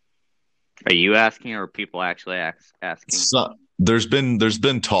 Are you asking or are people actually asking? So, there's been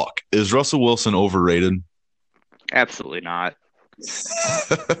talk. Is Russell Wilson overrated? Absolutely not.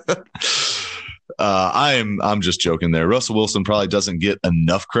 I'm just joking there. Russell Wilson probably doesn't get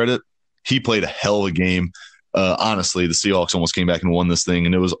enough credit. He played a hell of a game. Honestly, the Seahawks almost came back and won this thing,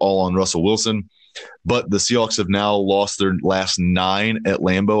 and it was all on Russell Wilson. But the Seahawks have now lost their last 9 at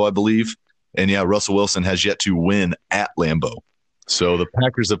Lambeau, I believe. And, yeah, Russell Wilson has yet to win at Lambeau. So the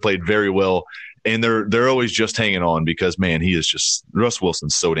Packers have played very well, and they're always just hanging on because, man, Russ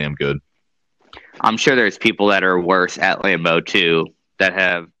Wilson's so damn good. I'm sure there's people that are worse at Lambeau, too, that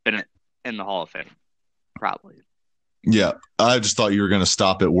have been in the Hall of Fame, probably. Yeah, I just thought you were going to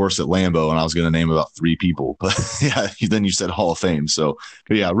stop at worse at Lambeau, and I was going to name about 3 people. But, yeah, then you said Hall of Fame. So,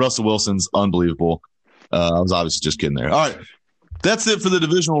 yeah, Russell Wilson's unbelievable. I was obviously just kidding there. All right, that's it for the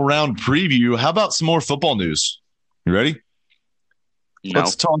divisional round preview. How about some more football news? You ready? No.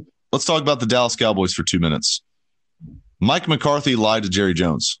 Let's talk about the Dallas Cowboys for 2 minutes. Mike McCarthy lied to Jerry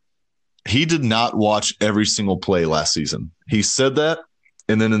Jones. He did not watch every single play last season. He said that,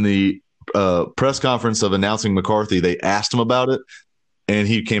 and then in the press conference of announcing McCarthy, they asked him about it, and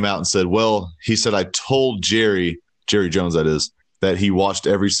he came out and said, well, he said, I told Jerry Jones, that is, that he watched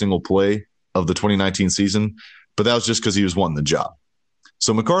every single play of the 2019 season, but that was just because he was wanting the job.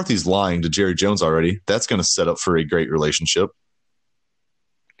 So McCarthy's lying to Jerry Jones already. That's going to set up for a great relationship.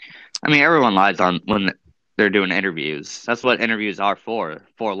 I mean, everyone lies when they're doing interviews. That's what interviews are for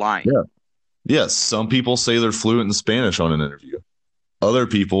lying. Yeah. Yes, some people say they're fluent in Spanish on an interview. Other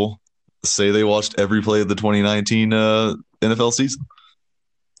people say they watched every play of the 2019 NFL season.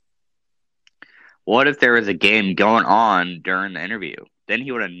 What if there was a game going on during the interview? Then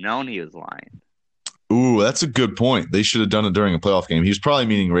he would have known he was lying. Ooh, that's a good point. They should have done it during a playoff game. He was probably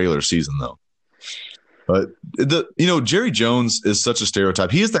meaning regular season, though. But, Jerry Jones is such a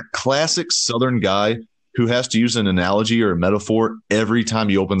stereotype. He is that classic Southern guy who has to use an analogy or a metaphor every time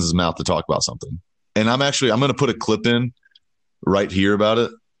he opens his mouth to talk about something. And I'm going to put a clip in right here about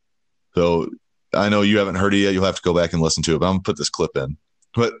it. So I know you haven't heard it yet. You'll have to go back and listen to it, but I'm going to put this clip in.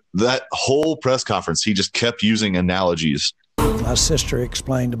 But that whole press conference, he just kept using analogies. My sister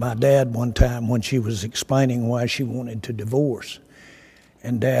explained to my dad one time when she was explaining why she wanted to divorce.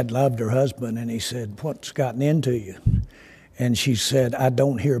 And Dad loved her husband, and he said, "What's gotten into you?" And she said, "I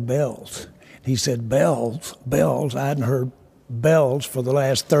don't hear bells." He said, bells? I hadn't heard bells for the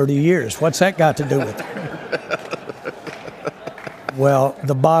last 30 years. What's that got to do with it? Well,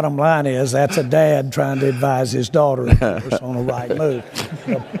 the bottom line is that's a dad trying to advise his daughter, of course, on a right move.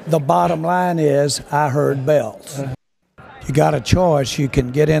 The bottom line is I heard bells. You got a choice. You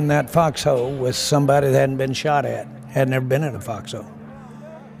can get in that foxhole with somebody that hadn't been shot at, had never been in a foxhole.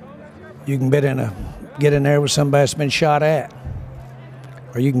 You can get in there with somebody that's been shot at.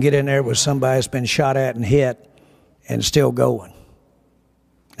 Or you can get in there with somebody that's been shot at and hit and still going.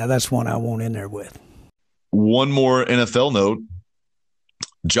 Now, that's one I want in there with. One more NFL note.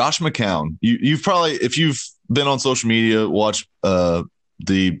 Josh McCown. You've probably, if you've been on social media, watched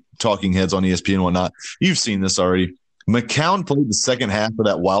the talking heads on ESPN and whatnot, you've seen this already. McCown played the second half of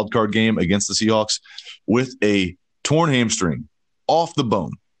that wild card game against the Seahawks with a torn hamstring off the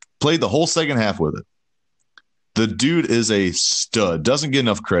bone. Played the whole second half with it. The dude is a stud, doesn't get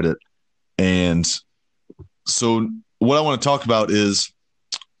enough credit. And so what I want to talk about is,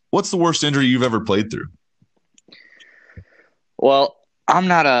 what's the worst injury you've ever played through? Well, I'm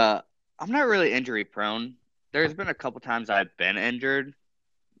not really injury prone. There's been a couple times I've been injured,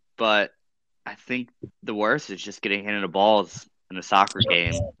 but I think the worst is just getting hit in the balls in a soccer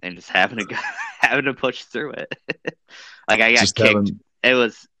game and just having to push through it. Like I got just kicked.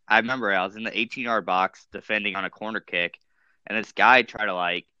 I remember I was in the 18-yard box defending on a corner kick, and this guy tried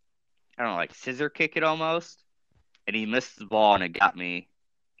to scissor kick it almost, and he missed the ball, and it got me,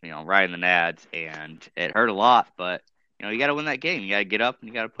 right in the nads, and it hurt a lot. But you got to win that game. You got to get up and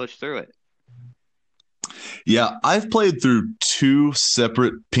you got to push through it. Yeah, I've played through 2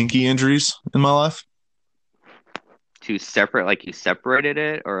 separate pinky injuries in my life. 2 separate, like you separated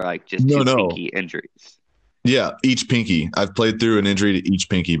it, or like just two pinky injuries? Yeah, each pinky. I've played through an injury to each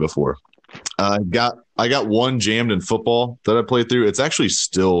pinky before. I got one jammed in football that I played through. It's actually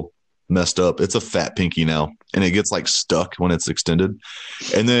still messed up. It's a fat pinky now, and it gets like stuck when it's extended.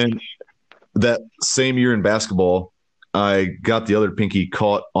 And then that same year in basketball, I got the other pinky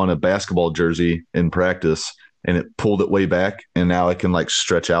caught on a basketball jersey in practice, and it pulled it way back, and now I can like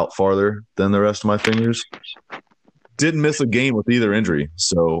stretch out farther than the rest of my fingers. Didn't miss a game with either injury.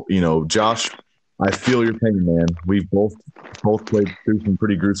 So, Josh, I feel your pain, man. We've both played through some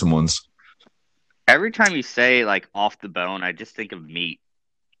pretty gruesome ones. Every time you say like off the bone, I just think of meat.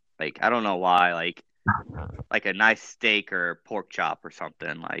 Like I don't know why, like a nice steak or pork chop or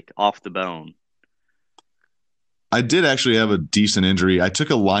something, like off the bone. I did actually have a decent injury. I took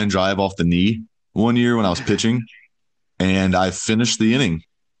a line drive off the knee one year when I was pitching, and I finished the inning.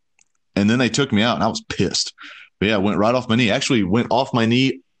 And then they took me out, and I was pissed. But yeah, it went right off my knee. Actually went off my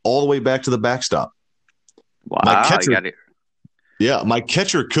knee all the way back to the backstop. Wow. My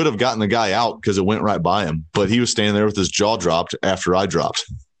catcher could have gotten the guy out because it went right by him, but he was standing there with his jaw dropped after I dropped.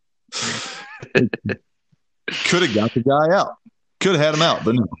 Could have got the guy out. Could have had him out,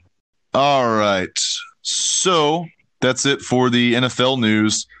 but no. All right. So that's it for the NFL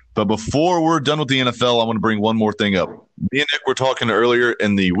news. But before we're done with the NFL, I want to bring one more thing up. Me and Nick were talking earlier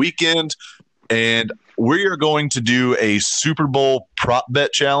in the weekend, and we are going to do a Super Bowl prop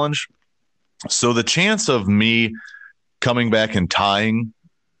bet challenge. So the chance of me coming back and tying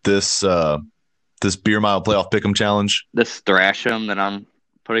this Beer Mile Playoff Pick'em challenge, this Thrash'em that I'm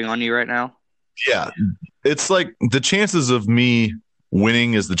putting on you right now. Yeah, it's like the chances of me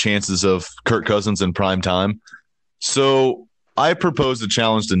winning is the chances of Kirk Cousins in prime time. So I proposed a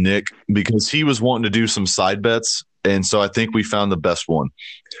challenge to Nick because he was wanting to do some side bets, and so I think we found the best one.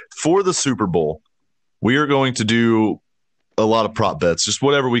 For the Super Bowl, we are going to do a lot of prop bets, just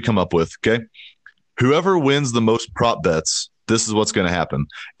whatever we come up with, okay? Whoever wins the most prop bets, this is what's going to happen.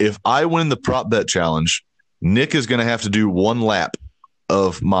 If I win the prop bet challenge, Nick is going to have to do one lap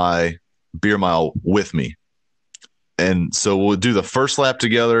of my beer mile with me. And so we'll do the first lap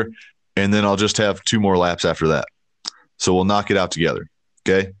together, and then I'll just have 2 more laps after that. So we'll knock it out together.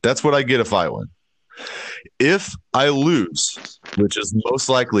 Okay? That's what I get if I win. If I lose, which is most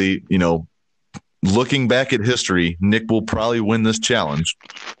likely, looking back at history, Nick will probably win this challenge.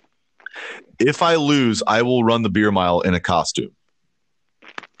 If I lose, I will run the beer mile in a costume.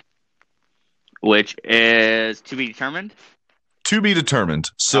 Which is to be determined? To be determined.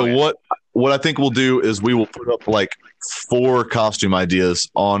 So what I think we'll do is we will put up like 4 costume ideas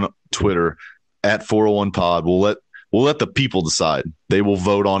on Twitter at 401pod. We'll let the people decide. They will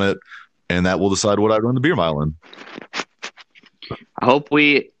vote on it, and that will decide what I run the beer mile in.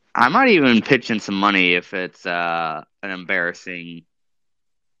 I might even pitch in some money if it's an embarrassing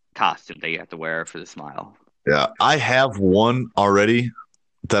costume that you have to wear for the smile. Yeah, I have one already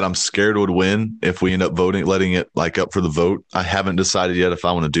that I'm scared would win if we end up letting it like up for the vote. I haven't decided yet if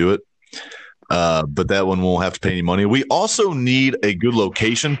I want to do it. But that one won't have to pay any money. We also need a good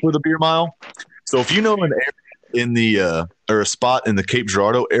location for the beer mile. So if you know an area in the or a spot in the Cape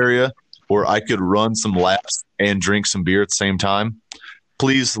Girardeau area where I could run some laps and drink some beer at the same time,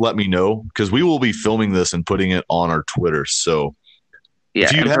 please let me know, because we will be filming this and putting it on our Twitter. So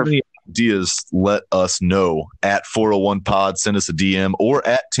if you have any ideas, let us know at 401pod, send us a DM, or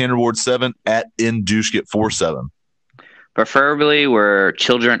at TannerWard7 at InDoucheGet47. Preferably where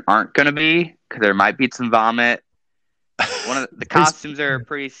children aren't going to be, because there might be some vomit. One of the costumes are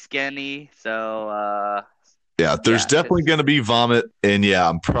pretty skinny, so there's definitely going to be vomit, and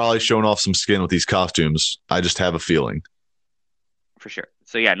I'm probably showing off some skin with these costumes. I just have a feeling. For sure.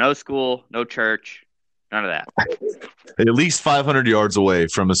 So no school, no church, none of that. At least 500 yards away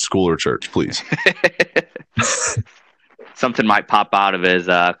from a school or church, please. Something might pop out of his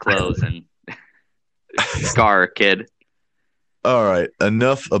clothes and scar a kid. All right,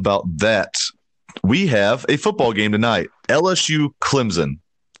 enough about that. We have a football game tonight, LSU-Clemson.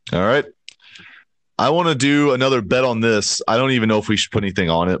 All right. I want to do another bet on this. I don't even know if we should put anything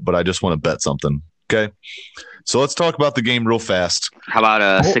on it, but I just want to bet something. Okay. So let's talk about the game real fast. How about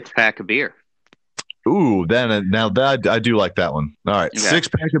a 6-pack of beer? Ooh, now that I do like that one. All right, okay.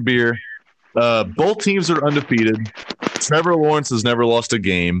 6-pack of beer. Both teams are undefeated. Trevor Lawrence has never lost a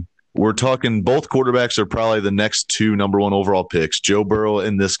game. We're talking both quarterbacks are probably the next 2 number 1 overall picks. Joe Burrow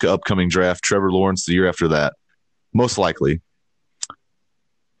in this upcoming draft, Trevor Lawrence the year after that, most likely.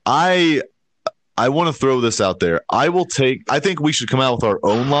 I want to throw this out there. I think we should come out with our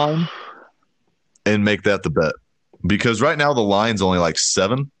own line and make that the bet, because right now the line's only like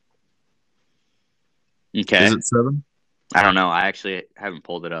 7. Okay. Is it 7? I don't know. I actually haven't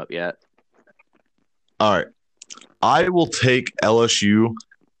pulled it up yet. All right. I will take LSU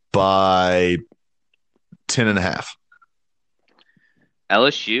by 10.5.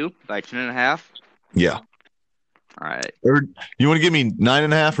 LSU by 10.5? Yeah. All right. Or you want to give me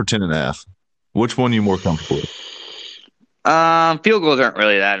 9.5 or 10.5? Which one are you more comfortable with? Field goals aren't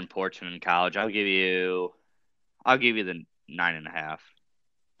really that important in college. I'll give you the 9.5.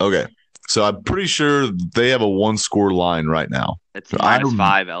 Okay. So I'm pretty sure they have a 1-score line right now. It's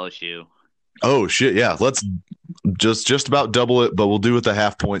 -5 LSU. Oh shit! Yeah, let's just about double it, but we'll do it the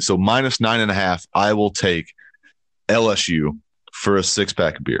half point. So -9.5. I will take LSU for a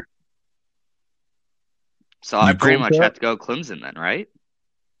 6-pack of beer. So I pretty much have to go Clemson then, right?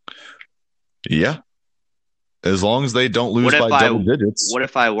 Yeah. As long as they don't lose by double digits. What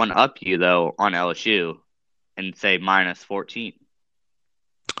if I one up you though on LSU and say -14?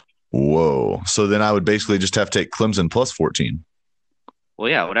 Whoa. So then I would basically just have to take Clemson plus 14. Well,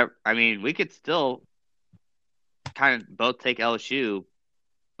 yeah, whatever. I mean, we could still kind of both take LSU,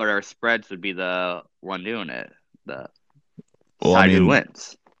 but our spreads would be the one doing it. The side who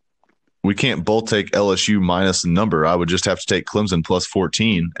wins. We can't both take LSU minus the number. I would just have to take Clemson plus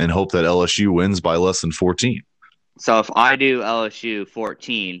 14 and hope that LSU wins by less than 14. So if I do LSU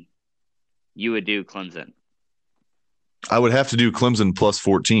 14, you would do Clemson. I would have to do Clemson plus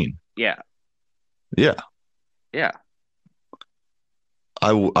 14. Yeah. Yeah. Yeah.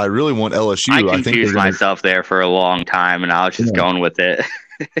 I really want LSU. I confused myself there for a long time, and I was just going with it.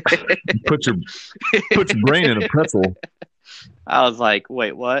 Put your brain in a pretzel. I was like,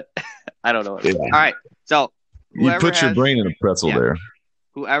 wait, what? I don't know. All right. So you put your brain in a pretzel there.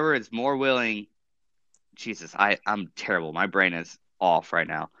 Whoever is more willing – Jesus, I'm terrible. My brain is off right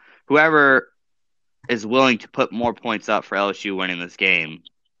now. Whoever is willing to put more points up for LSU winning this game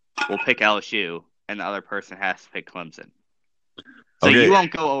will pick LSU, and the other person has to pick Clemson. So you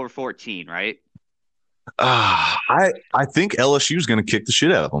won't go over 14, right? I think LSU is going to kick the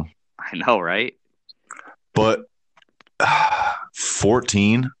shit out of them. I know, right? But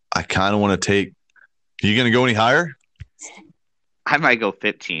 14, I kind of want to take. Are you going to go any higher? I might go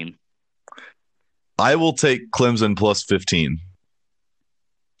 15. I will take Clemson plus 15.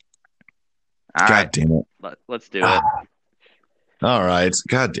 All God right. damn it. Let's do it. All right.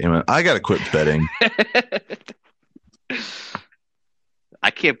 God damn it. I got to quit betting.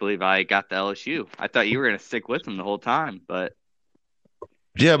 I can't believe I got the LSU. I thought you were going to stick with them the whole time, but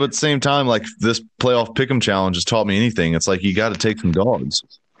Yeah, but at the same time, like this playoff pick'em challenge has taught me anything. It's like you got to take some dogs.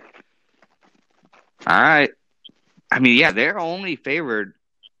 all right. I mean, yeah, they're only favored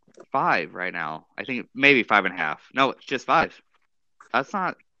 5 right now. I think maybe 5.5. No, it's just 5. That's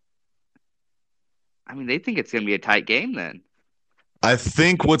not. I mean, they think it's going to be a tight game then. I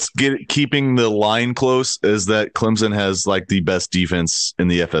think what's keeping the line close is that Clemson has like the best defense in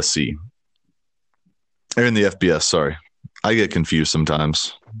the FSC. Or in the FBS, sorry. I get confused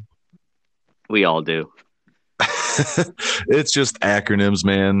sometimes. We all do. It's just acronyms,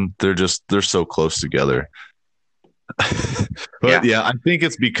 man. They're so close together. But yeah, I think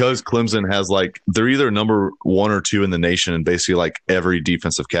it's because Clemson has like they're either number 1 or 2 in the nation in basically like every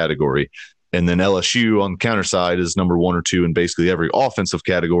defensive category. And then LSU on the counter side is number 1 or 2 in basically every offensive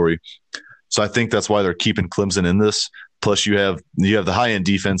category. So I think that's why they're keeping Clemson in this. Plus you have the high end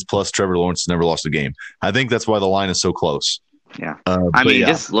defense. Plus Trevor Lawrence has never lost a game. I think that's why the line is so close. Yeah, I mean,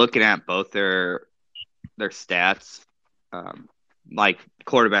 just looking at both their stats, like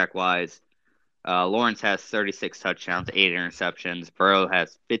quarterback wise, Lawrence has 36 touchdowns, 8 interceptions. Burrow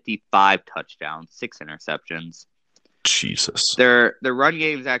has 55 touchdowns, 6 interceptions. Jesus, Their run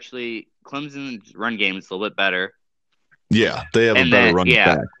game is actually Clemson's run game is a little bit better. Yeah, they have a better running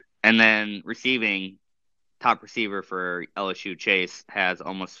back. And then receiving, top receiver for LSU, Chase, has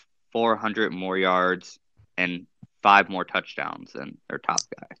almost 400 more yards and 5 more touchdowns than their top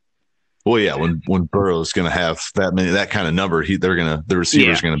guy. Well, yeah, when Burrow's going to have that kind of number, the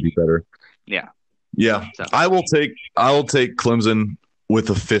receiver's going to be better. Yeah. Yeah. So. I will take Clemson with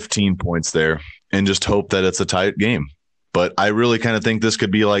the 15 points there and just hope that it's a tight game. But I really kind of think this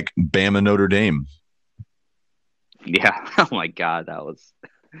could be like Bama Notre Dame. Yeah. Oh my God, that was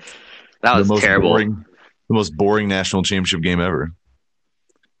terrible. The most boring national championship game ever.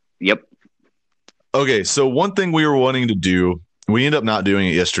 Yep. Okay, so one thing we were wanting to do, we ended up not doing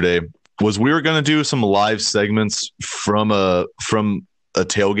it yesterday, was we were going to do some live segments from a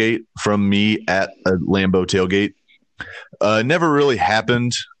tailgate from me at a Lambeau tailgate. Never really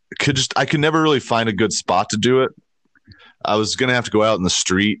happened. I could never really find a good spot to do it. I was going to have to go out in the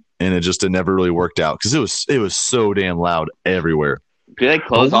street, and it never really worked out because it was so damn loud everywhere. Do they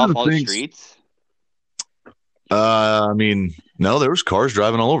close off all the streets? I mean, no, there was cars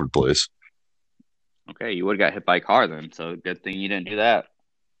driving all over the place. Okay, you would have got hit by a car then, so good thing you didn't do that.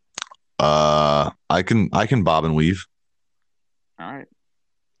 I can bob and weave. All right.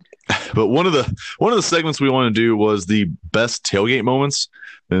 But one of the segments we want to do was the best tailgate moments.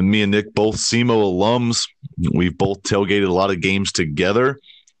 And me and Nick, both SEMO alums, we've both tailgated a lot of games together.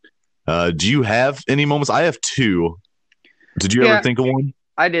 Do you have any moments? I have 2. Did you ever think of one?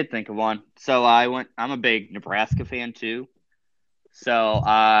 I did think of one. So I'm a big Nebraska fan too. So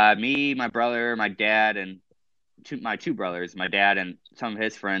me, my brother, my dad, and my 2 brothers, my dad and some of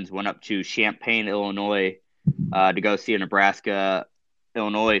his friends went up to Champaign, Illinois to go see a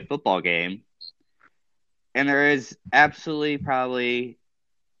Nebraska-Illinois football game. And there is absolutely probably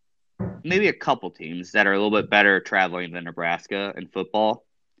maybe a couple teams that are a little bit better traveling than Nebraska in football.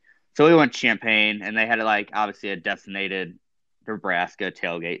 So we went to Champaign, and they had obviously a designated Nebraska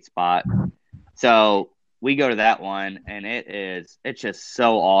tailgate spot. So we go to that one, and it's just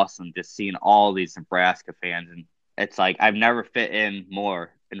so awesome just seeing all these Nebraska fans. And it's like I've never fit in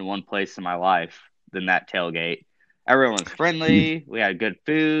more in one place in my life than that tailgate. Everyone was friendly. We had good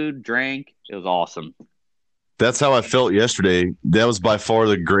food, drink. It was awesome. That's how I felt yesterday. That was by far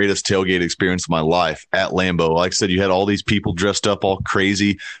the greatest tailgate experience of my life at Lambeau. Like I said, you had all these people dressed up all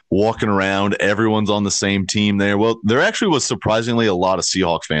crazy, walking around. Everyone's on the same team there. Well, there actually was surprisingly a lot of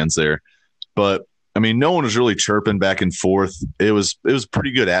Seahawks fans there. But, I mean, no one was really chirping back and forth. It was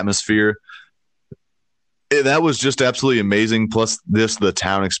pretty good atmosphere. That was just absolutely amazing. Plus the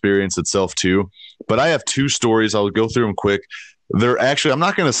town experience itself too. But I have 2 stories. I'll go through them quick. They're actually, I'm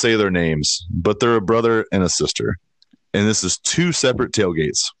not going to say their names, but they're a brother and a sister. And this is 2 separate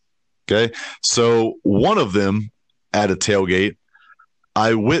tailgates. Okay. So one of them at a tailgate,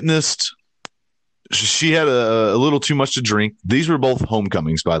 I witnessed she had a little too much to drink. These were both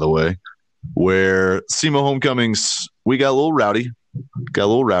homecomings, by the way, where SEMO homecomings, we got a little rowdy.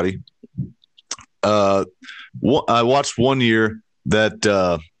 I watched one year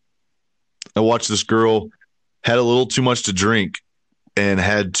that I watched this girl had a little too much to drink and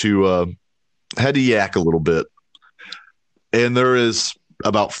had to yak a little bit. And there is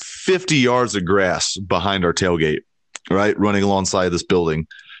about 50 yards of grass behind our tailgate, right, running alongside this building.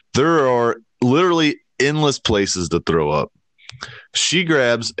 There are literally endless places to throw up. She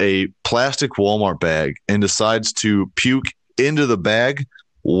grabs a plastic Walmart bag and decides to puke into the bag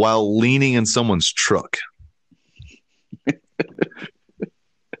while leaning in someone's truck.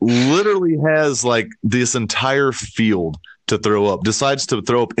 Literally has like this entire field to throw up, decides to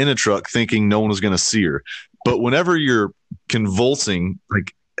throw up in a truck thinking no one was going to see her. But whenever you're convulsing,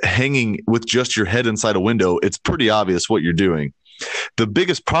 like hanging with just your head inside a window, it's pretty obvious what you're doing. The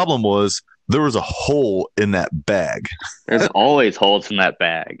biggest problem was there was a hole in that bag. There's always holes in that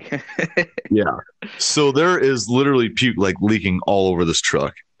bag. Yeah. So there is literally puke like leaking all over this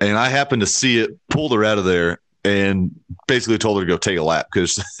truck. And I happened to see it, pulled her out of there, and basically told her to go take a lap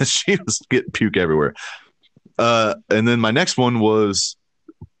because she was getting puke everywhere. And then my next one was,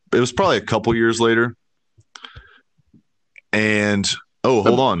 it was probably a couple years later. And,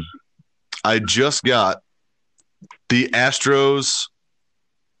 hold on. I just got the Astros,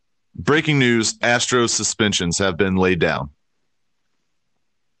 breaking news, Astros suspensions have been laid down.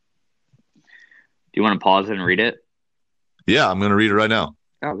 Do you want to pause and read it? Yeah, I'm going to read it right now.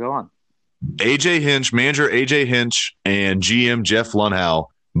 Oh, go on. manager AJ Hinch and GM Jeff Lunhow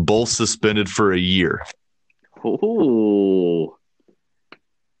both suspended for a year. Ooh.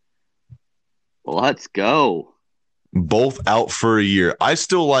 Let's go. Both out for a year. I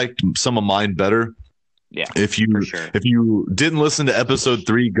still like some of mine better. Yeah, if you sure. If you didn't listen to episode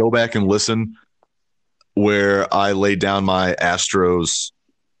 3, go back and listen where I laid down my Astros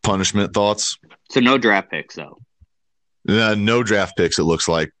punishment thoughts. So no draft picks though. No draft picks, it looks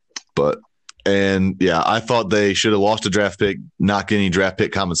like. I thought they should have lost a draft pick, not get any draft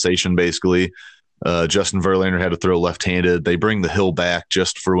pick compensation, basically. Justin Verlander had to throw left-handed. They bring the hill back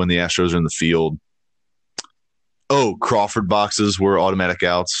just for when the Astros are in the field. Oh, Crawford boxes were automatic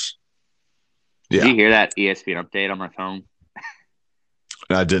outs. Yeah. Did you hear that ESPN update on my phone?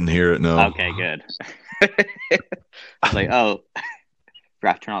 I didn't hear it, no. Okay, good. I was like,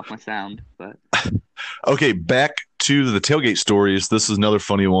 forgot to turn off my sound. But okay, back to the tailgate stories. This is another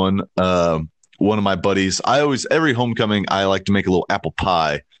funny one. One of my buddies, every homecoming, I like to make a little apple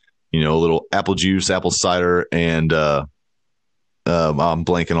pie, a little apple juice, apple cider, and I'm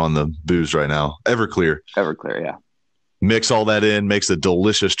blanking on the booze right now. Everclear, yeah. Mix all that in, makes a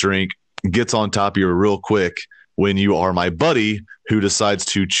delicious drink, gets on top of you real quick when you are my buddy who decides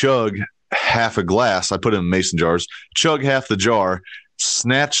to chug half a glass. I put it in mason jars, chug half the jar,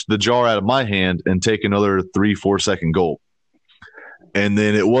 snatch the jar out of my hand, and take another 3-4 second gulp. And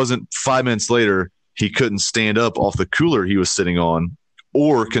then it wasn't 5 minutes later, he couldn't stand up off the cooler he was sitting on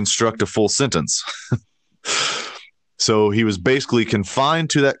or construct a full sentence. So he was basically confined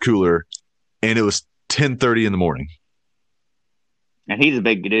to that cooler, and it was 10:30 in the morning. And he's a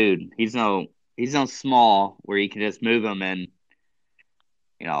big dude. He's no small where you can just move him and,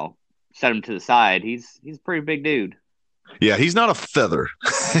 set him to the side. He's a pretty big dude. Yeah, he's not a feather.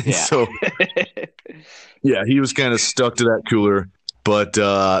 Yeah. So, yeah, he was kind of stuck to that cooler. But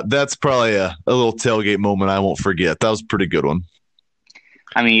that's probably a little tailgate moment I won't forget. That was a pretty good one.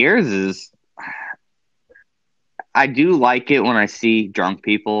 I mean, yours is – I do like it when I see drunk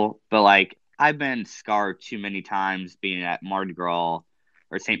people, but, I've been scarred too many times being at Mardi Gras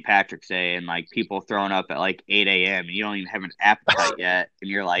or St. Patrick's Day and, people throwing up at, 8 a.m. and you don't even have an appetite yet.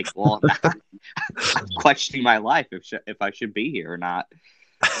 And you're like, well, I'm questioning my life if I should be here or not.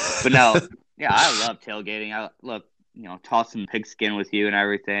 But, no, yeah, I love tailgating. I love, tossing pigskin with you and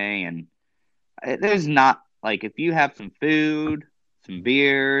everything. And there's not – if you have some food, some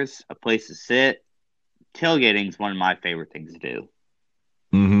beers, a place to sit, tailgating is one of my favorite things to do.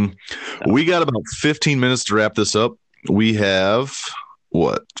 Mm-hmm. So. We got about 15 minutes to wrap this up. We have,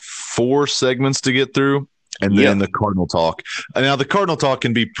 4 segments to get through, and then the Cardinal talk. Now, the Cardinal talk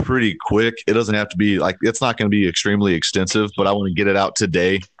can be pretty quick. It doesn't have to be it's not going to be extremely extensive, but I want to get it out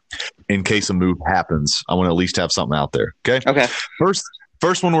today in case a move happens. I want to at least have something out there. Okay.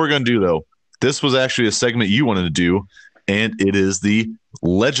 First one we're going to do, though. This was actually a segment you wanted to do, and it is the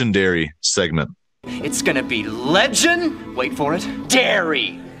legendary segment. It's going to be wait for it,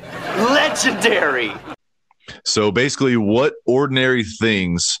 dairy. Legendary. So basically, what ordinary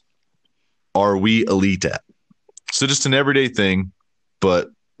things are we elite at? So just an everyday thing, but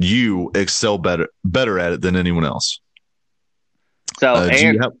you excel better at it than anyone else. So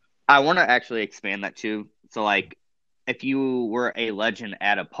I want to actually expand that too. So if you were a legend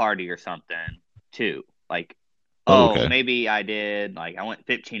at a party or something, 2. Like, Okay. maybe I did. Like, I went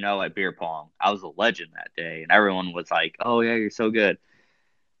 15-0 at beer pong. I was a legend that day, and everyone was like, "Oh yeah, you're so good."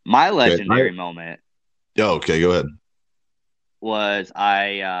 My legendary moment. Oh, okay, go ahead. Was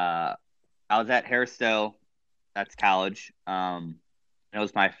I was at Harris-Stowe, that's college. It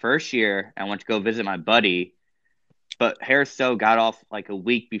was my first year. I went to go visit my buddy, but Harris-Stowe got off like a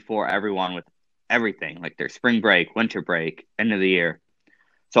week before everyone with everything, like their spring break, winter break, end of the year.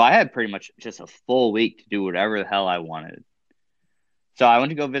 So I had pretty much just a full week to do whatever the hell I wanted. So I went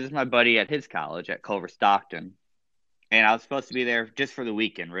to go visit my buddy at his college at Culver Stockton, and I was supposed to be there just for the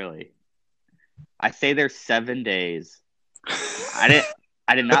weekend, really. I stayed there 7 days. I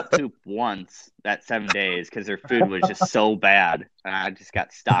did not poop once that 7 days because their food was just so bad. And I just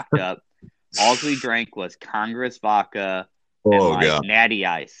got stocked up. All we drank was Congress vodka and God. Natty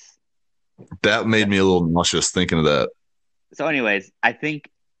Ice. That made me a little nauseous thinking of that. So anyways, I think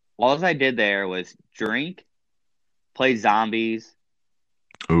all I did there was drink, play zombies.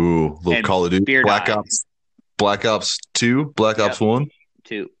 Ooh, little Call of Duty. Black Ops 2, Black Ops 1.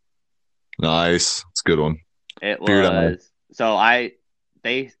 2. Nice. It's a good one. It was. So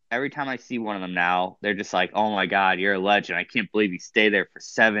every time I see one of them now, they're just like, "Oh my God, you're a legend. I can't believe you stay there for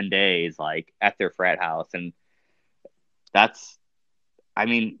 7 days, like at their frat house." And I'm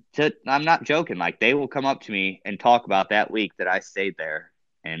not joking. Like, they will come up to me and talk about that week that I stayed there,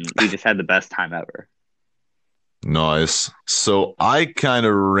 and we just had the best time ever. Nice. So I kind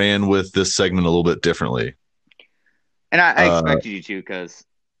of ran with this segment a little bit differently. And I expected you to, because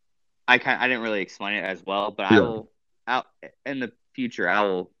I didn't really explain it as well, but in the future, I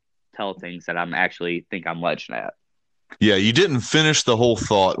will tell things that I'm actually think I'm legend at. Yeah, you didn't finish the whole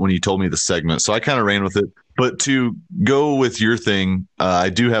thought when you told me the segment, so I kind of ran with it. But to go with your thing, I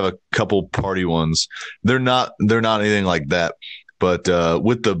do have a couple party ones. They're not anything like that. But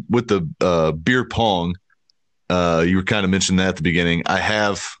with the beer pong, you were kind of mentioning that at the beginning. I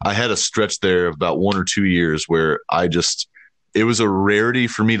had a stretch there of about 1 or 2 years where it was a rarity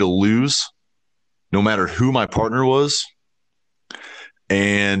for me to lose, no matter who my partner was.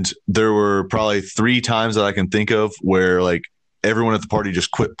 And there were probably 3 times that I can think of where like everyone at the party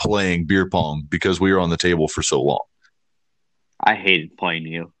just quit playing beer pong because we were on the table for so long. I hated playing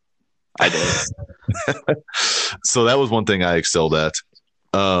you. I did. So that was one thing I excelled at.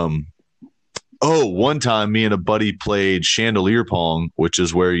 One time me and a buddy played chandelier pong, which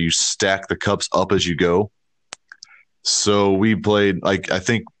is where you stack the cups up as you go. So we played, like, I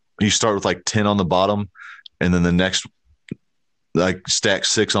think you start with like 10 on the bottom, and then the next like stack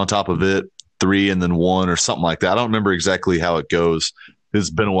 6 on top of it, 3 and then 1 or something like that. I don't remember exactly how it goes. It's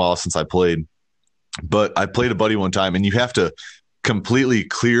been a while since I played, but I played a buddy one time, and you have to completely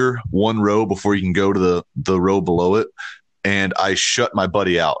clear one row before you can go to the row below it. And I shut my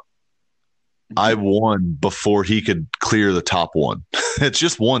buddy out. I won before he could clear the top one. It's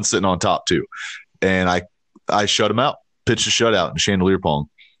just one sitting on top too. And I shut him out, pitched a shutout in chandelier pong.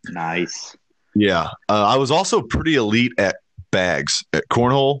 Nice. Yeah. I was also pretty elite at bags at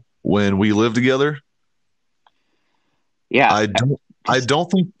cornhole when we lived together. Yeah. I don't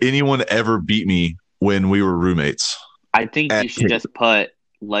think anyone ever beat me when we were roommates. I think you should just put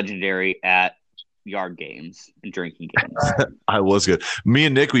legendary at yard games and drinking games. I was good. Me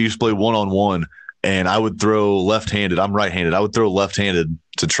and Nick, we used to play 1-on-1, and I would throw left-handed. I'm right-handed. I would throw left-handed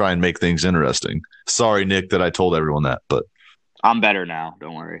to try and make things interesting. Sorry, Nick, that I told everyone that, but I'm better now.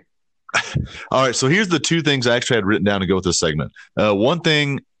 Don't worry. All right, so here's the 2 things I actually had written down to go with this segment. One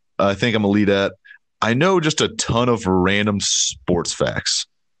thing I think I'm a lead at, I know just a ton of random sports facts.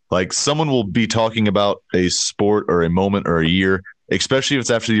 Like, someone will be talking about a sport or a moment or a year, especially if it's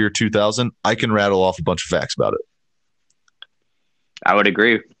after the year 2000. I can rattle off a bunch of facts about it. I would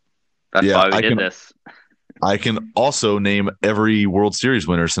agree. That's why we did this. I can also name every World Series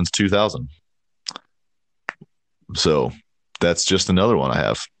winner since 2000. So that's just another one I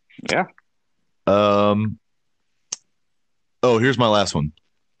have. Yeah. Here's my last one.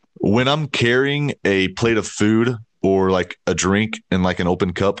 When I'm carrying a plate of food or like a drink in like an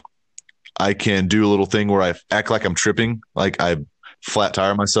open cup, I can do a little thing where I act like I'm tripping, like I flat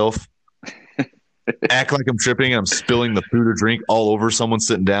tire myself, act like I'm tripping and I'm spilling the food or drink all over someone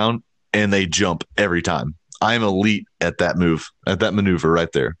sitting down, and they jump every time. I'm elite at that maneuver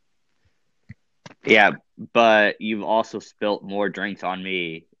right there. Yeah, but you've also spilt more drinks on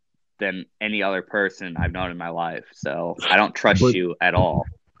me than any other person I've known in my life, so I don't trust you at all.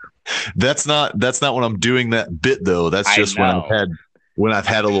 That's not when I'm doing that bit though. That's just when I've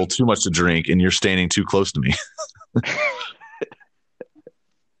had a little too much to drink and you're standing too close to me.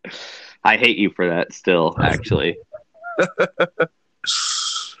 I hate you for that still, actually.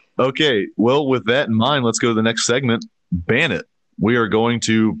 Okay, well, with that in mind, let's go to the next segment. Ban it. We are going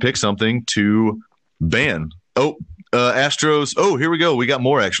to pick something to ban. Astros. Oh, here we go. We got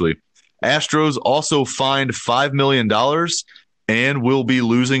more, actually. Astros also fined $5 million and will be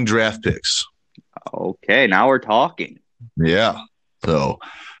losing draft picks. Okay, now we're talking. Yeah. So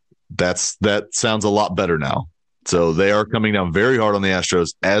that sounds a lot better now. So they are coming down very hard on the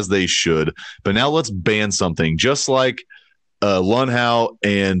Astros, as they should. But now let's ban something. Just like Lunhow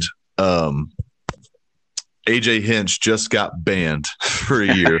and AJ Hinch just got banned for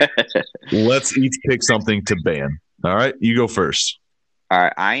a year. Let's each pick something to ban. All right, you go first. All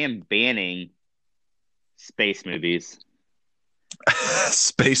right, I am banning space movies.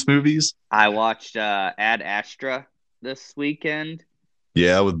 Space movies? I watched Ad Astra this weekend.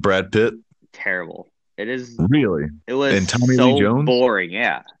 Yeah, with Brad Pitt. Terrible. It is really. It was and Tommy so Lee Jones? boring.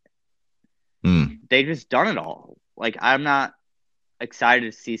 Yeah, they just done it all. Like, I'm not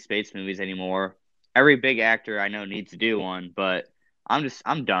excited to see space movies anymore. Every big actor I know needs to do one, but I'm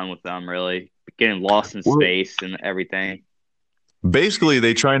done with them. Really, getting lost in space and everything. Basically,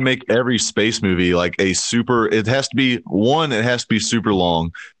 they try and make every space movie like a super. It has to be one. It has to be super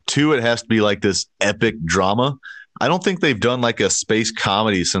long. Two, it has to be like this epic drama. I don't think they've done like a space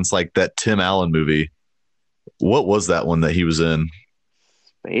comedy since like that Tim Allen movie. What was that one that he was in?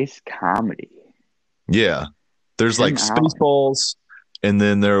 Space comedy. Yeah, there's Tim like Allen. Spaceballs, and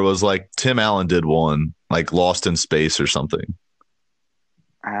then there was like Tim Allen did one like Lost in Space or something.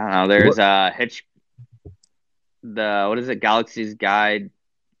 I don't know. There's what is it? Galaxy's Guide,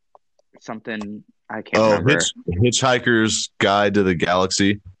 something I can't remember. Hitchhiker's Guide to the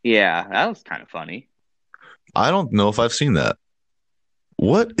Galaxy. Yeah, that was kind of funny. I don't know if I've seen that.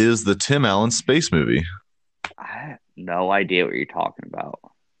 What is the Tim Allen space movie? I have no idea what you're talking about.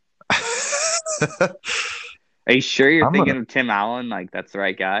 Are you sure you're thinking of Tim Allen? Like, that's the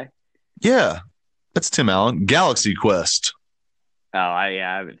right guy? Yeah, that's Tim Allen. Galaxy Quest. Oh, I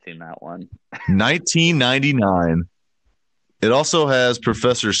haven't seen that one. 1999. It also has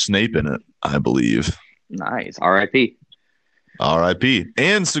Professor Snape in it, I believe. Nice. R.I.P. R.I.P.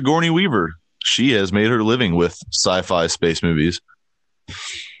 And Sigourney Weaver. She has made her living with sci-fi space movies.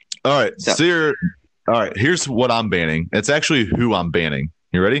 All right, all right, here's what I'm banning. It's actually who I'm banning.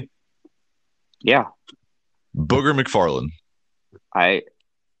 You ready? Yeah. Booger McFarland. I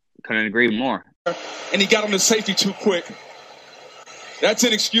couldn't agree more. And he got on the safety too quick. That's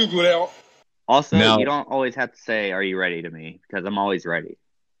inexcusable, Al. Also, you don't always have to say, "Are you ready?" to me, because I'm always ready.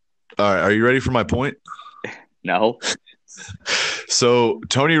 All right, are you ready for my point? No. So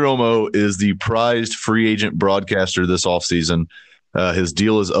Tony Romo is the prized free agent broadcaster this offseason. His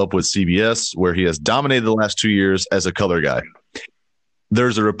deal is up with CBS, where he has dominated the last 2 years as a color guy.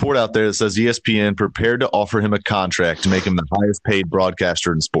 There's a report out there that says ESPN prepared to offer him a contract to make him the highest paid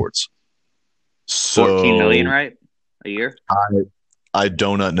broadcaster in sports. So, $14 million, right? A year? I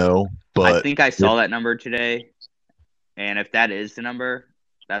do not know, but I think I saw that number today. And if that is the number,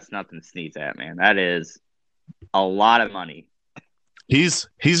 that's nothing to sneeze at, man. That is a lot of money. He's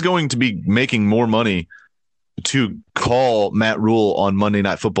going to be making more money to call Matt Rule on Monday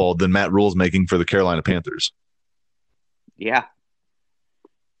Night Football than Matt Rule's making for the Carolina Panthers. Yeah.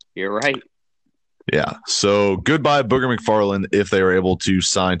 You're right. Yeah. So goodbye, Booger McFarland, if they are able to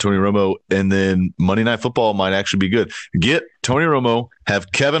sign Tony Romo, and then Monday Night Football might actually be good. Get Tony Romo,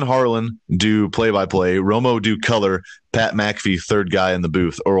 have Kevin Harlan do play-by-play, Romo do color, Pat McAfee third guy in the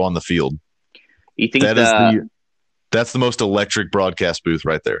booth or on the field. You think that's the most electric broadcast booth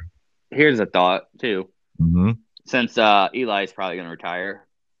right there. Here's a thought, too. Mm-hmm. Since Eli's probably going to retire,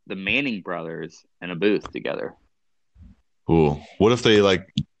 the Manning brothers in a booth together. Ooh, what if they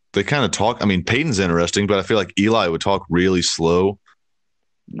kind of talk? I mean, Peyton's interesting, but I feel like Eli would talk really slow.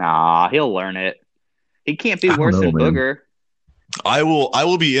 Nah, he'll learn it. He can't be worse than Booger. I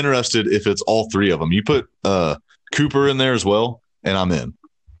will be interested if it's all three of them. You put Cooper in there as well, and I'm in.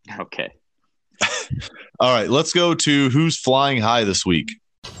 Okay. All right, let's go to who's flying high this week.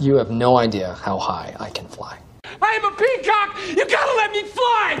 You have no idea how high I can fly. I am a peacock! You gotta let me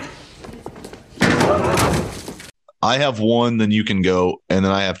fly! I have one, then you can go, and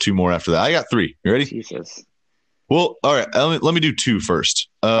then I have two more after that. I got three. You ready? Jesus. Well, all right. Let me do two first.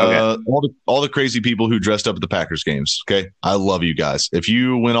 Okay. All the crazy people who dressed up at the Packers games. Okay, I love you guys. If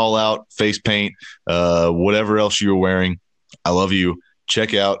you went all out, face paint, whatever else you were wearing, I love you.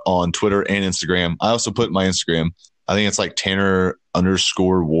 Check out on Twitter and Instagram. I also put my Instagram. I think it's like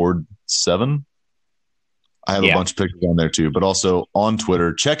Tanner_Ward7. I have a bunch of pictures on there too, but also on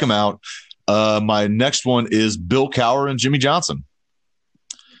Twitter. Check them out. My next one is Bill Cowher and Jimmy Johnson.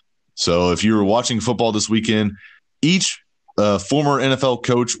 So if you were watching football this weekend, each a former NFL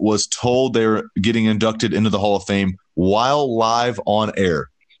coach was told they're getting inducted into the Hall of Fame while live on air.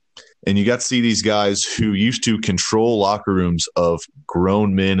 And you got to see these guys who used to control locker rooms of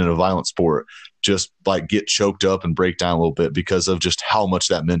grown men in a violent sport just like get choked up and break down a little bit because of just how much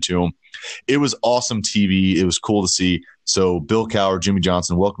that meant to them. It was awesome TV. It was cool to see. So Bill Cowher, Jimmy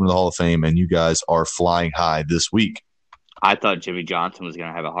Johnson, welcome to the Hall of Fame, and you guys are flying high this week. I thought Jimmy Johnson was going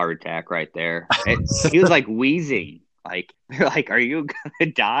to have a heart attack right there. He was like wheezing. Like, they're like, are you going to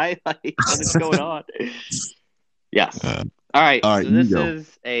die? Like, what is going on? Yes. All right. So this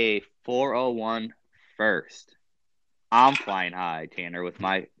is a 401 first. I'm flying high, Tanner, with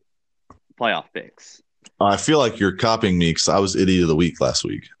my playoff picks. I feel like you're copying me because I was Idiot of the Week last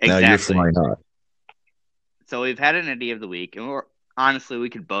week. Exactly. Now you're flying high. So we've had an Idiot of the Week, and honestly, we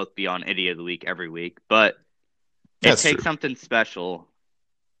could both be on Idiot of the Week every week, but it takes something special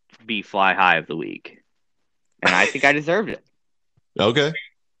to be Fly High of the Week. And I think I deserved it. Okay.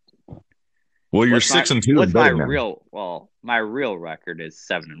 Well, you're 6-2. What's my real? Well, my real record is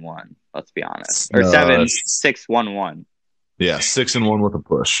 7-1. Let's be honest, or 7-6-1-1. Yeah, 6-1 with a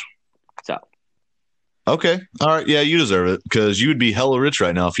push. So. Okay. All right. Yeah, you deserve it because you would be hella rich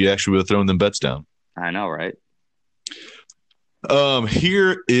right now if you actually would have thrown them bets down. I know, right?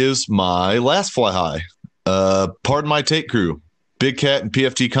 Here is my last Fly High. Pardon my take, crew. Big Cat and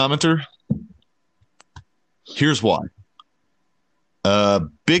PFT commenter. Here's why.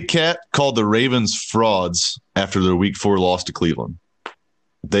 Big Cat called the Ravens frauds after their Week 4 loss to Cleveland.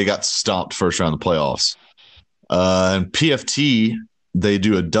 They got stomped first round of the playoffs. And PFT, they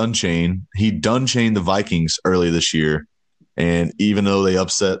do a dun chain. He dun chained the Vikings early this year. And even though they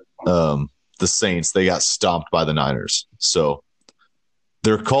upset the Saints, they got stomped by the Niners. So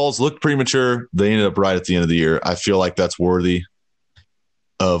their calls looked premature. They ended up right at the end of the year. I feel like that's worthy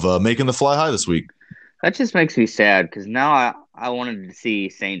of making the Fly High this week. That just makes me sad because now I wanted to see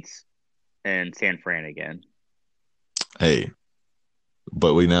Saints and San Fran again. Hey,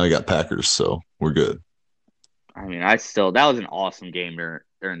 but we now got Packers, so we're good. I mean, that was an awesome game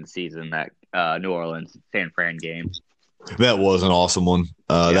during the season, that New Orleans San Fran game. That was an awesome one.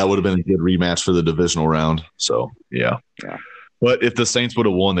 That would have been a good rematch for the divisional round. So, yeah. But if the Saints would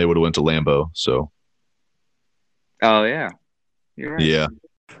have won, they would have went to Lambeau. So. Oh, yeah. You're right. Yeah.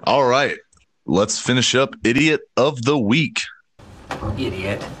 All right. Let's finish up Idiot of the Week.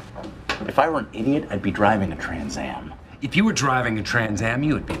 Idiot. If I were an idiot, I'd be driving a Trans Am. If you were driving a Trans Am,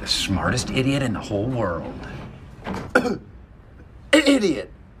 you would be the smartest idiot in the whole world.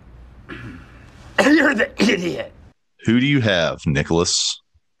 Idiot. You're the idiot. Who do you have, Nicholas?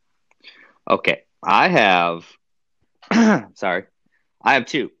 Okay. I have sorry. I have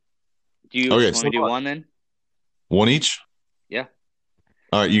two. Do you want to do one then? One each? Yeah.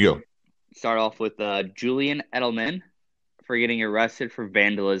 All right, you go. Start off with Julian Edelman for getting arrested for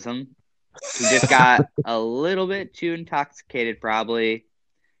vandalism. He just got a little bit too intoxicated probably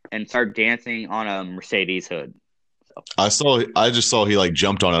and started dancing on a Mercedes hood. So. I just saw he like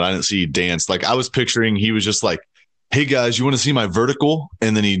jumped on it. I didn't see he danced. Like I was picturing he was just like, hey guys, you want to see my vertical?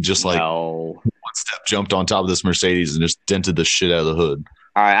 And then he just one step jumped on top of this Mercedes and just dented the shit out of the hood.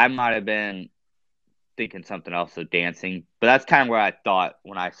 All right, I might have been thinking something else of dancing, but that's kind of where I thought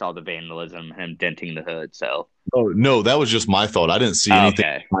when I saw the vandalism, him denting the hood. So. Oh no, that was just my thought. I didn't see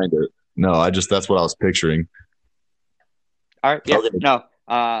anything behind it. No, that's what I was picturing. All right. Yeah. Okay. No.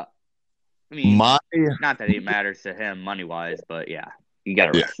 I mean, not that it matters to him money wise, but yeah, you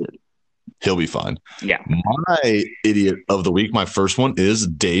got arrested. Yeah. He'll be fine. Yeah. My Idiot of the Week, my first one is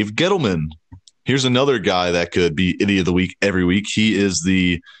Dave Gettleman. Here's another guy that could be Idiot of the Week every week. He is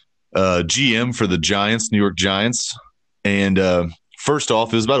the GM for the Giants, New York Giants. And first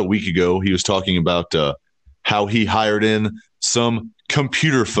off, it was about a week ago. He was talking about how he hired in some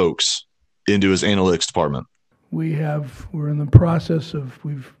computer folks into his analytics department. We're in the process of,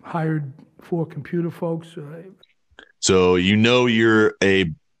 we've hired 4 computer folks. So you're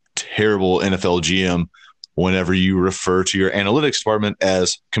a terrible NFL GM whenever you refer to your analytics department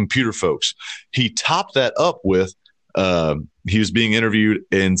as computer folks. He topped that up with he was being interviewed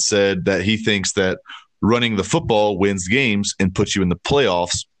and said that he thinks that running the football wins games and puts you in the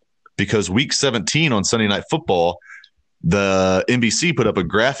playoffs because week 17 on Sunday Night Football, the NBC put up a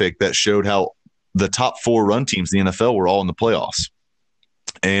graphic that showed how the top 4 run teams in the NFL were all in the playoffs.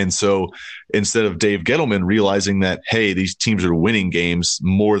 And so instead of Dave Gettleman realizing that, hey, these teams are winning games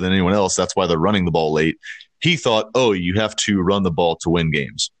more than anyone else, that's why they're running the ball late, he thought, oh, you have to run the ball to win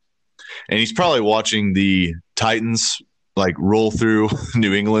games. And he's probably watching the Titans like roll through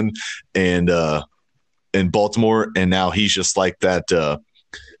New England and Baltimore, and now he's just like that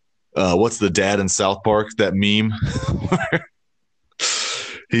what's the dad in South Park, that meme?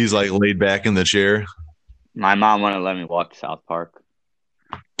 He's like laid back in the chair. My mom wouldn't let me watch South Park.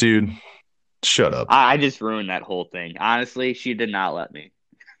 Dude, shut up. I just ruined that whole thing. Honestly, she did not let me.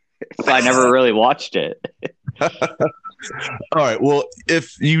 So I never really watched it. All right. Well,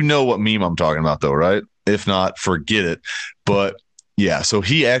 if you know what meme I'm talking about, though, right? If not, forget it. But yeah, so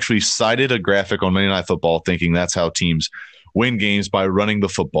he actually cited a graphic on Monday Night Football thinking that's how teams win games, by running the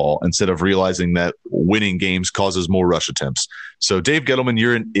football, instead of realizing that winning games causes more rush attempts. So Dave Gettleman,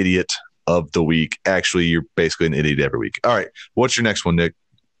 you're an idiot of the week. Actually, you're basically an idiot every week. All right. What's your next one, Nick?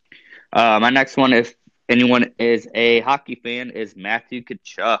 My next one, if anyone is a hockey fan, is Matthew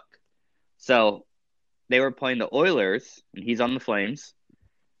Tkachuk. So they were playing the Oilers, and he's on the Flames.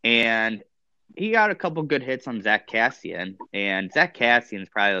 And he got a couple good hits on Zach Kassian. And Zach Kassian's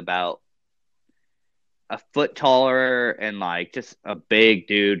probably about a foot taller and like just a big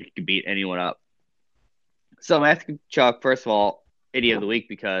dude who could beat anyone up. So Matthew Tkachuk, first of all, idiot of the week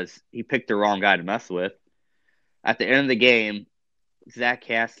because he picked the wrong guy to mess with. At the end of the game, Zach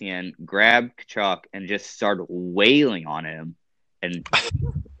Kassian grabbed Tkachuk and just started wailing on him. And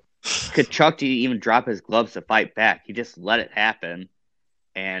Tkachuk didn't even drop his gloves to fight back. He just let it happen.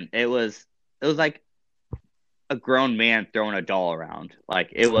 And it was like a grown man throwing a doll around.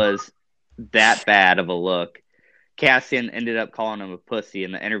 Like, it was that bad of a look. Kassian ended up calling him a pussy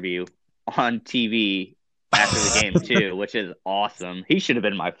in the interview on TV after the game too, which is awesome. He should have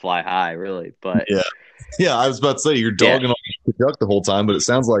been my fly high, really. But yeah, I was about to say you're dogging on Tkachuk the whole time, but it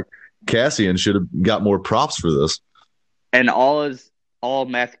sounds like Kassian should have got more props for this. And all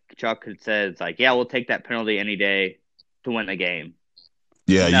Matthew Tkachuk could say is like, "Yeah, we'll take that penalty any day to win the game."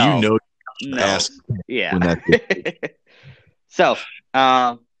 Yeah, no. Ask yeah. So,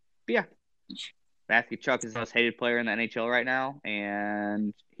 yeah. Matthew Tkachuk is the most hated player in the NHL right now,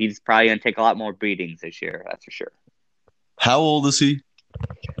 and he's probably going to take a lot more beatings this year, that's for sure. How old is he?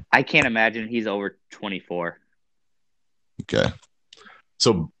 I can't imagine he's over 24. Okay.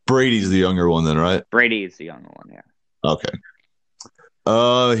 So Brady's the younger one then, right? Brady is the younger one, yeah.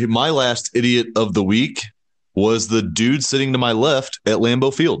 Okay. My last idiot of the week was the dude sitting to my left at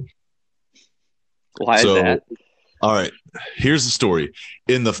Lambeau Field. Why is that? All right, here's the story.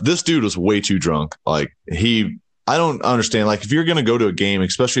 This dude was way too drunk. Like, I don't understand. Like, if you're going to go to a game,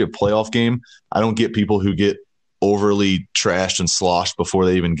 especially a playoff game, I don't get people who get overly trashed and sloshed before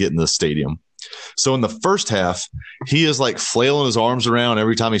they even get in the stadium. So in the first half, he is like flailing his arms around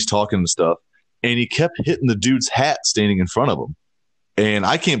every time he's talking and stuff. And he kept hitting the dude's hat standing in front of him. And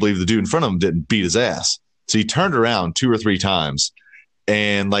I can't believe the dude in front of him didn't beat his ass. So he turned around 2 or 3 times.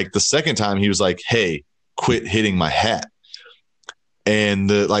 And like the second time he was like, "Hey, quit hitting my hat." And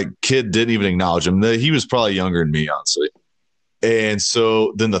the kid didn't even acknowledge him. He was probably younger than me, honestly. And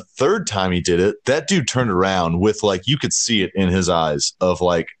so then the third time he did it, that dude turned around with you could see it in his eyes of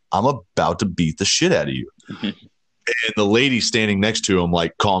 "I'm about to beat the shit out of you." And the lady standing next to him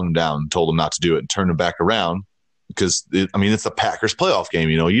calmed him down and told him not to do it and turned him back around because it's the Packers playoff game.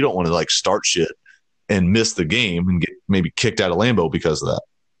 You don't want to start shit and miss the game and get maybe kicked out of Lambeau because of that.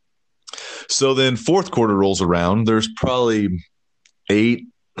 So then fourth quarter rolls around. There's probably 8,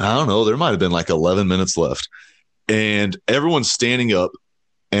 I don't know, there might have been 11 minutes left. And everyone's standing up.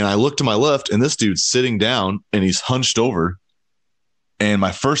 And I look to my left and this dude's sitting down and he's hunched over. And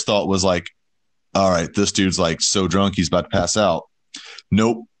my first thought was all right, this dude's so drunk he's about to pass out.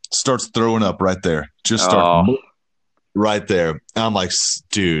 Nope. Starts throwing up right there. Just right there. And I'm like,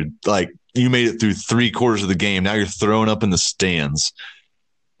 dude, you made it through 3 quarters of the game. Now you're throwing up in the stands.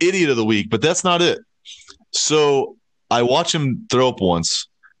 Idiot of the week, but that's not it. So I watch him throw up once.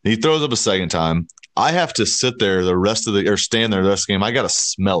 He throws up a second time. I have to sit there stand there the rest of the game. I got to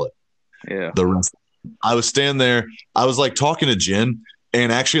smell it. Yeah. I was standing there. I was talking to Jen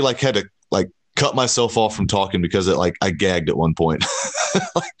and actually had to cut myself off from talking because I gagged at one point.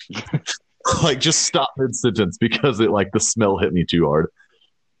 Just stop mid-sentence because the smell hit me too hard.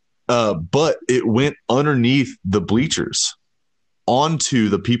 But it went underneath the bleachers onto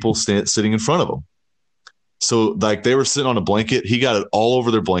the people sitting in front of him. So they were sitting on a blanket. He got it all over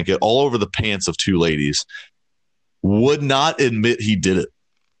their blanket, all over the pants of 2 ladies. Would not admit he did it.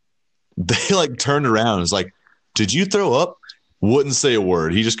 They turned around and was like, "Did you throw up?" Wouldn't say a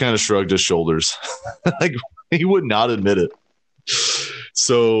word. He just kind of shrugged his shoulders. He would not admit it.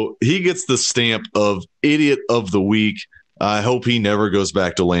 So he gets the stamp of idiot of the week. I hope he never goes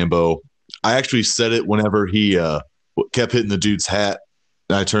back to Lambeau. I actually said it whenever he kept hitting the dude's hat.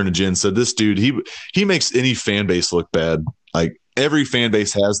 And I turned to Jen and said, "This dude, he makes any fan base look bad. Every fan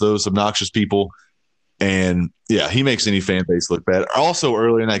base has those obnoxious people. And, yeah, he makes any fan base look bad. Also,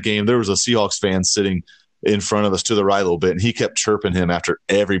 early in that game, there was a Seahawks fan sitting in front of us to the right a little bit, and he kept chirping him after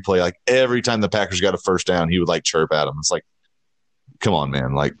every play. Like, every time the Packers got a first down, he would, like, chirp at him. It's like, come on,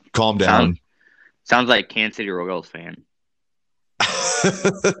 man. Like, calm down. Sounds like Kansas City Royals fan.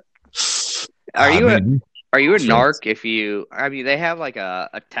 Are you a narc if you – I mean, they have, like,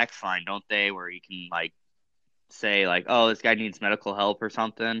 a text line, don't they, where you can, like, say, like, oh, this guy needs medical help or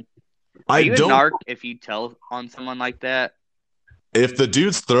something? Are you a narc if you tell on someone like that? If the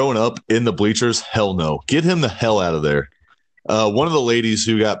dude's throwing up in the bleachers, hell no. Get him the hell out of there. One of the ladies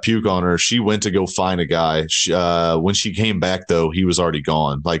who got puke on her, she went to go find a guy. When she came back, though, he was already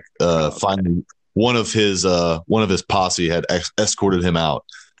gone. Like, finally, one of his posse had escorted him out.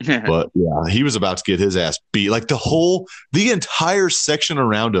 But, yeah, he was about to get his ass beat. Like, the entire section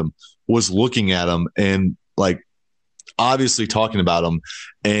around him was looking at him and, like, obviously talking about him.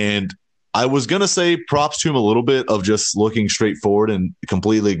 And I was going to say props to him a little bit of just looking straight forward and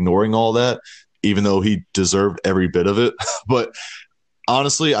completely ignoring all that, even though he deserved every bit of it. But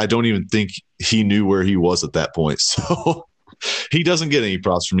honestly, I don't even think he knew where he was at that point. So he doesn't get any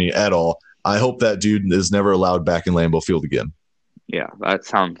props from me at all. I hope that dude is never allowed back in Lambeau Field again. Yeah, that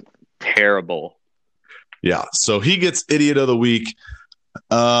sounds terrible. Yeah, so he gets Idiot of the Week.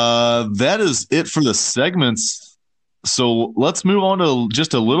 That is it for the segments. So let's move on to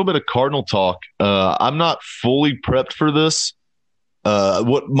just a little bit of Cardinal talk. I'm not fully prepped for this.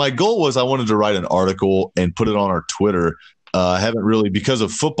 What my goal was, I wanted to write an article and put it on our Twitter. I haven't really, because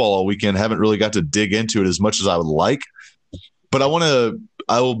of football all weekend, haven't really got to dig into it as much as I would like. But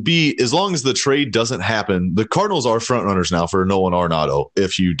I will be, as long as the trade doesn't happen, the Cardinals are front runners now for Nolan Arenado,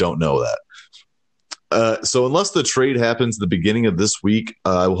 if you don't know that. So unless the trade happens the beginning of this week,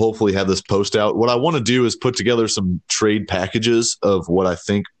 I will hopefully have this post out. What I want to do is put together some trade packages of what I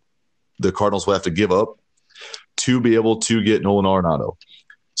think the Cardinals will have to give up to be able to get Nolan Arenado.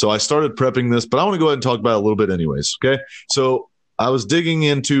 So I started prepping this, but I want to go ahead and talk about it a little bit anyways, okay? So I was digging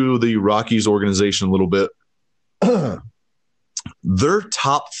into the Rockies organization a little bit. Their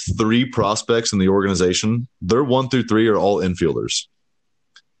top 3 prospects in the organization, their 1 through 3 are all infielders.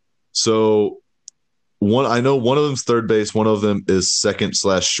 So I know one of them's third base, one of them is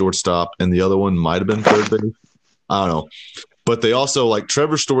second/shortstop, and the other one might have been third base. I don't know. But they also, like,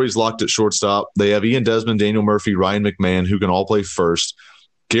 Trevor Story's locked at shortstop. They have Ian Desmond, Daniel Murphy, Ryan McMahon, who can all play first.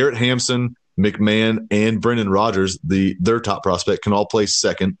 Garrett Hampson, McMahon, and Brendan Rodgers, their top prospect, can all play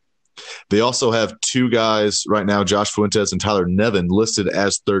second. They also have 2 guys right now, Josh Fuentes and Tyler Nevin, listed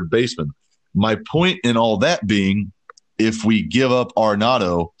as third baseman. My point in all that being, if we give up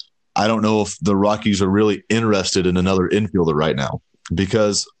Arenado, I don't know if the Rockies are really interested in another infielder right now,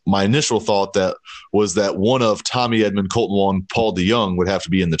 because my initial thought was that one of Tommy Edman, Colton Wong, Paul DeYoung would have to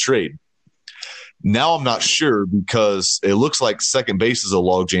be in the trade. Now I'm not sure, because it looks like second base is a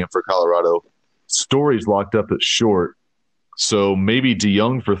logjam for Colorado. Story's locked up at short, so maybe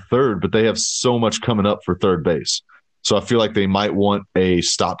DeYoung for third, but they have so much coming up for third base. So I feel like they might want a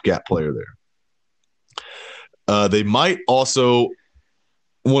stopgap player there. They might also –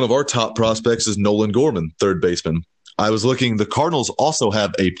 one of our top prospects is Nolan Gorman, third baseman. I was looking – the Cardinals also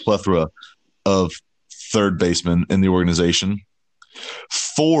have a plethora of third basemen in the organization.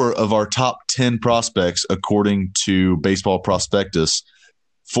 4 of our top 10 prospects, according to Baseball Prospectus,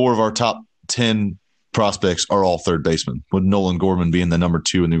 4 of our top 10 prospects are all third basemen, with Nolan Gorman being the number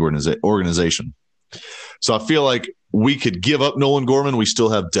 2 in the organization. So I feel like we could give up Nolan Gorman. We still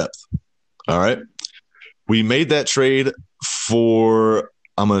have depth. All right. We made that trade for –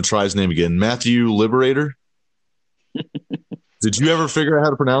 I'm going to try his name again. Matthew Liberator. Did you ever figure out how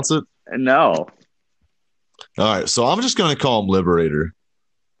to pronounce it? No. All right. So I'm just going to call him Liberator.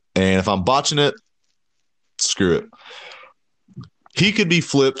 And if I'm botching it, screw it. He could be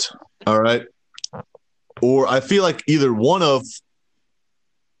flipped. All right. Or I feel like either one of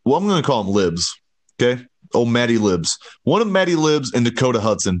 – well, I'm going to call him Libs. Okay. Oh, Matty Libs. One of Matty Libs and Dakota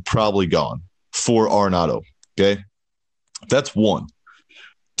Hudson probably gone for Arenado. Okay. That's 1.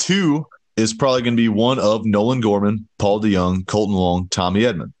 2 is probably going to be one of Nolan Gorman, Paul DeYoung, Colton Wong, Tommy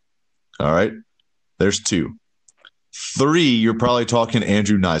Edman. All right. There's 2. 3, you're probably talking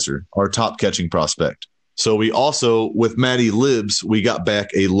Andrew Nizer, our top catching prospect. So we also, with Matty Libs, we got back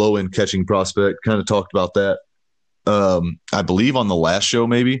a low-end catching prospect. Kind of talked about that, I believe, on the last show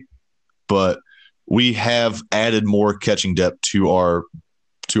maybe. But we have added more catching depth to our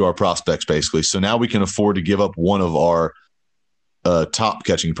prospects, basically. So now we can afford to give up one of our top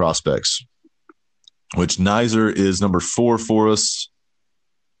catching prospects, which Nizer is number 4 for us.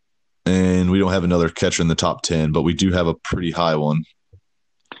 And we don't have another catcher in the top 10, but we do have a pretty high one.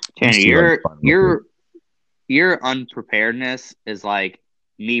 Tanner, your unpreparedness is like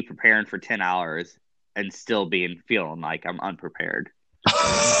me preparing for 10 hours and still feeling like I'm unprepared.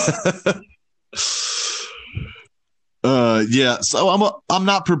 Yeah, so I'm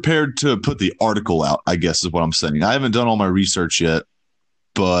not prepared to put the article out, I guess is what I'm saying. I haven't done all my research yet,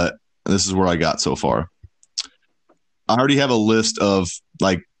 but this is where I got so far. I already have a list of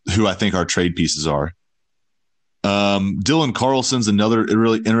like who I think our trade pieces are. Dylan Carlson's another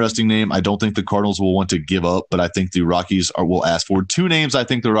really interesting name. I don't think the Cardinals will want to give up, but I think the Rockies will ask for. 2 names I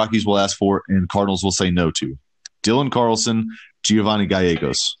think the Rockies will ask for and Cardinals will say no to. Dylan Carlson, Giovanni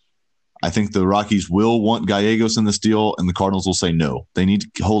Gallegos. I think the Rockies will want Gallegos in this deal, and the Cardinals will say no. They need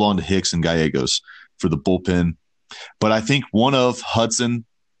to hold on to Hicks and Gallegos for the bullpen. But I think one of Hudson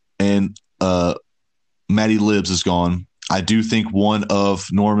and Matty Libbs is gone. I do think one of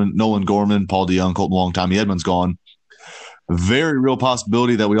Nolan Gorman, Paul DeYoung, Colton Wong, Tommy Edmonds gone. Very real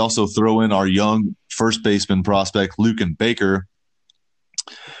possibility that we also throw in our young first baseman prospect, Lucan Baker.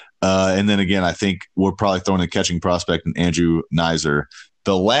 And then again, I think we're probably throwing a catching prospect in Andrew Nizer.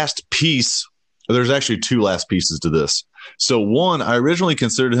 The last piece, there's actually 2 last pieces to this. So one, I originally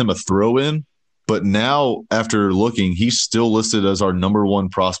considered him a throw-in, but now after looking, he's still listed as our number 1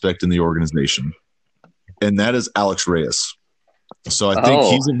 prospect in the organization, and that is Alex Reyes. So I think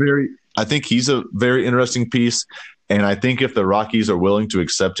he's a very interesting piece, and I think if the Rockies are willing to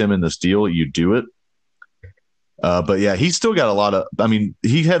accept him in this deal, you do it. But yeah, he's still got a lot of. I mean,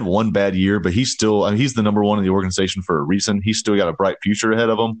 he had one bad year, but he's still. I mean, he's the number 1 in the organization for a reason. He's still got a bright future ahead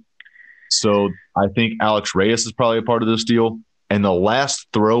of him. So I think Alex Reyes is probably a part of this deal. And the last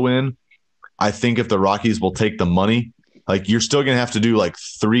throw in, I think if the Rockies will take the money, like you're still going to have to do like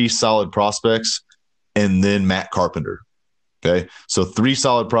 3 solid prospects and then Matt Carpenter. Okay, so 3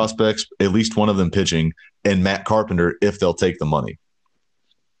 solid prospects, at least one of them pitching, and Matt Carpenter if they'll take the money.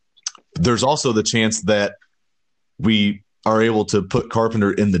 There's also the chance that we are able to put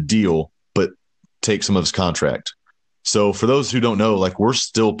Carpenter in the deal, but take some of his contract. So for those who don't know, like we're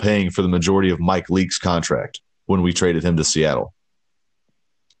still paying for the majority of Mike Leake's contract when we traded him to Seattle.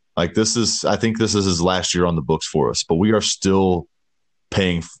 Like I think this is his last year on the books for us, but we are still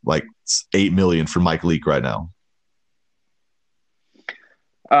paying like $8 million for Mike Leake right now.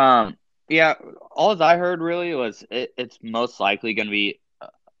 Yeah, all I heard really was it's most likely going to be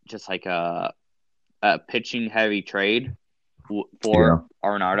just like a pitching heavy trade for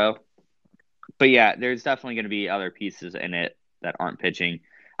Arenado. But yeah, there's definitely going to be other pieces in it that aren't pitching.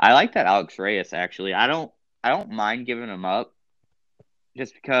 I like that Alex Reyes actually. I don't mind giving him up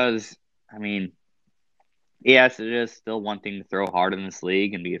just because, I mean, yes, it is still one thing to throw hard in this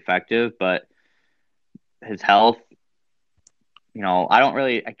league and be effective, but his health, I don't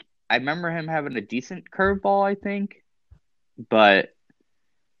really I remember him having a decent curveball, I think. But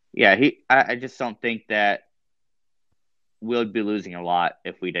yeah, I just don't think that we'll be losing a lot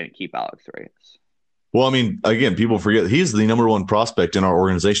if we didn't keep Alex Reyes. Well, I mean, again, people forget he's the number 1 prospect in our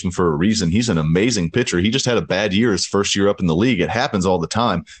organization for a reason. He's an amazing pitcher. He just had a bad year his first year up in the league. It happens all the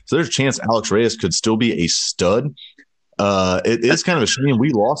time. So there's a chance Alex Reyes could still be a stud. It's kind of a shame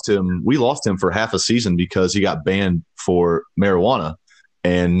we lost him. We lost him for half a season because he got banned for marijuana,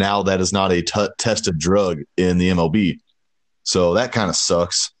 and now that is not a tested drug in the MLB. So that kind of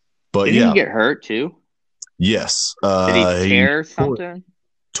sucks. But Did he get hurt too? Yes. Did he tear something?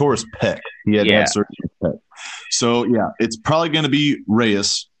 Tore his pec. He had to have surgery on his pec. So, yeah, it's probably going to be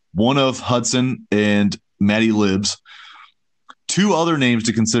Reyes, one of Hudson and Matty Libbs. 2 other names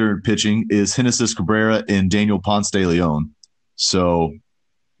to consider in pitching is Genesis Cabrera and Daniel Ponce de Leon. So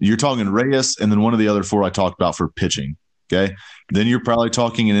you're talking Reyes and then one of the other 4 I talked about for pitching. Okay. Then you're probably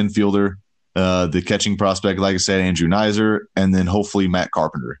talking an infielder, the catching prospect, like I said, Andrew Nizer, and then hopefully Matt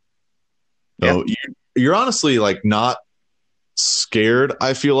Carpenter. So you're honestly like not scared,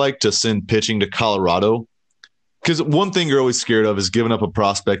 I feel like, to send pitching to Colorado. Because one thing you're always scared of is giving up a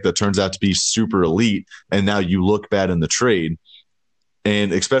prospect that turns out to be super elite, and now you look bad in the trade.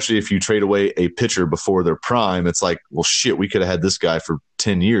 And especially if you trade away a pitcher before their prime, it's like, well, shit, we could have had this guy for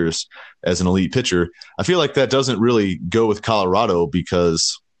 10 years as an elite pitcher. I feel like that doesn't really go with Colorado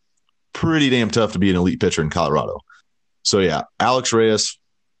because pretty damn tough to be an elite pitcher in Colorado. So, yeah, Alex Reyes,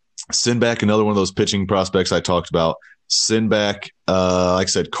 send back another one of those pitching prospects I talked about. Send back, like I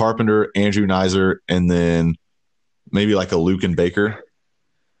said, Carpenter, Andrew Nizer, and then maybe like a Lucan Baker.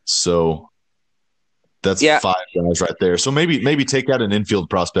 So that's 5 guys right there. So maybe take out an infield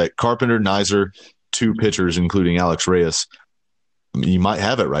prospect, Carpenter, Nizer, 2 pitchers, including Alex Reyes. I mean, you might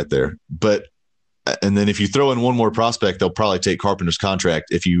have it right there. And then if you throw in one more prospect, they'll probably take Carpenter's contract.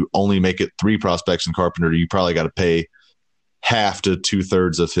 If you only make it 3 prospects in Carpenter, you probably got to pay half to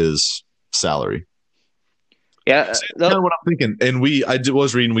 2/3 of his salary. Yeah, that's kind of what I'm thinking. And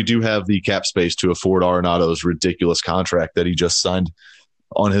was reading, we do have the cap space to afford Arenado's ridiculous contract that he just signed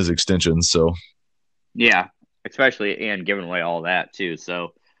on his extension. So, yeah, especially and giving away all that too.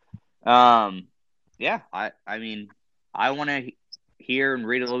 So, yeah, I mean, I want to hear and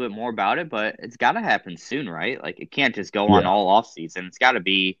read a little bit more about it, but it's got to happen soon, right? Like, it can't just go on all off season. It's got to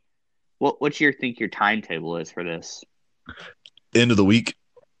be. What's your timetable is for this? End of the week.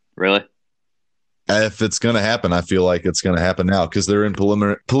 Really? If it's going to happen, I feel like it's going to happen now because they're in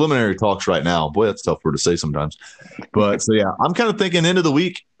preliminary talks right now. Boy, that's tough word to say sometimes. But so, yeah, I'm kind of thinking end of the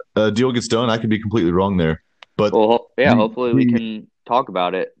week, deal gets done. I could be completely wrong there. But hopefully we can talk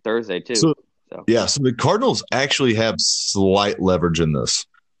about it Thursday too. So the Cardinals actually have slight leverage in this.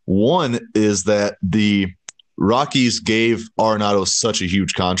 One is that the Rockies gave Arenado such a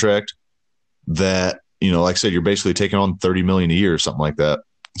huge contract that, like I said, you're basically taking on $30 million a year or something like that.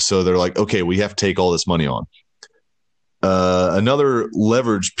 So they're like, okay, we have to take all this money on. Another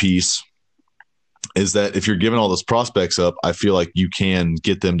leverage piece is that if you're giving all those prospects up, I feel like you can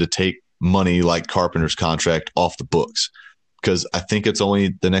get them to take money like Carpenter's contract off the books because I think it's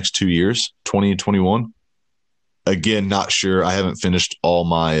only the next 2 years, 20 and 21. Again, not sure. I haven't finished all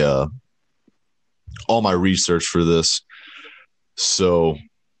my research for this. So,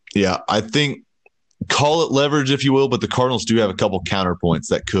 yeah, I think call it leverage if you will, but the Cardinals do have a couple counterpoints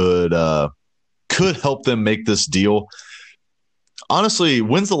that could help them make this deal. Honestly,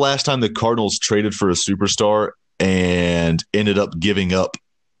 when's the last time the Cardinals traded for a superstar and ended up giving up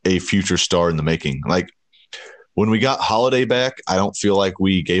a future star in the making? Like when we got Holiday back, I don't feel like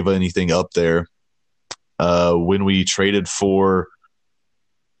we gave anything up there. When we traded for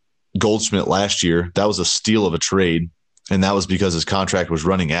Goldschmidt last year, that was a steal of a trade, and that was because his contract was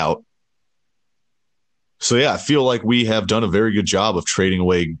running out. So, yeah, I feel like we have done a very good job of trading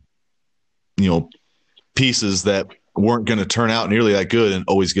away, pieces that weren't going to turn out nearly that good and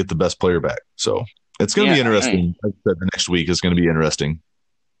always get the best player back. So it's going to be interesting. Like I said, the next week is going to be interesting.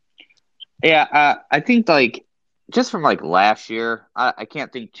 Yeah, I think, just from, last year, I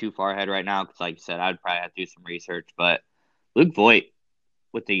can't think too far ahead right now because, like you said, I'd probably have to do some research. But Luke Voit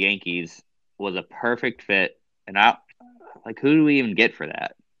with the Yankees was a perfect fit. And who do we even get for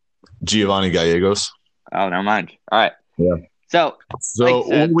that? Giovanni Gallegos. Oh, never mind. All right. Yeah. So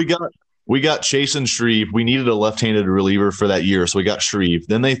we got Chase and Shreve. We needed a left-handed reliever for that year, so we got Shreve.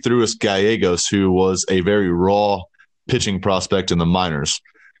 Then they threw us Gallegos, who was a very raw pitching prospect in the minors.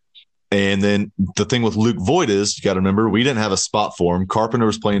 And then the thing with Luke Voit is, you got to remember, we didn't have a spot for him. Carpenter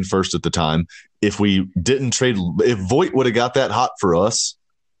was playing first at the time. If Voit would have got that hot for us,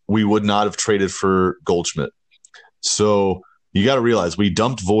 we would not have traded for Goldschmidt. So you got to realize we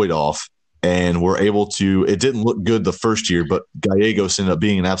dumped Voit off. And we're able to – it didn't look good the first year, but Gallegos ended up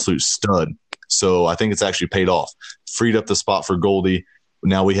being an absolute stud. So I think it's actually paid off. Freed up the spot for Goldie.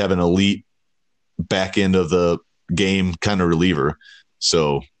 Now we have an elite back end of the game kind of reliever.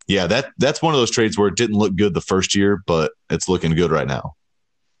 So, yeah, that's one of those trades where it didn't look good the first year, but it's looking good right now.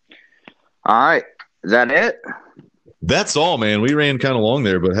 All right. Is that it? That's all, man. We ran kind of long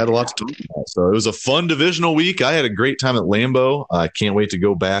there, but had a lot to talk about. So it was a fun divisional week. I had a great time at Lambeau. I can't wait to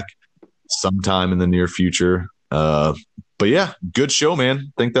go back sometime in the near future. But yeah, good show, man.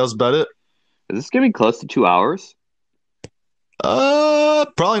 I think that was about it. Is this going to be close to 2 hours?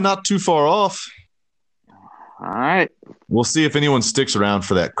 Probably not too far off. All right. We'll see if anyone sticks around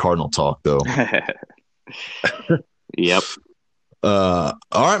for that Cardinal talk, though. Yep. All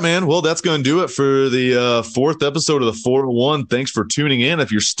right, man. Well, that's going to do it for the fourth episode of the 401. Thanks for tuning in.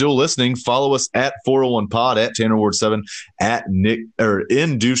 If you're still listening, follow us at 401pod, at Tanner Ward 7, at Nick or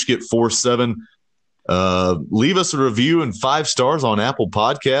in Douchegit47. Leave us a review and 5 stars on Apple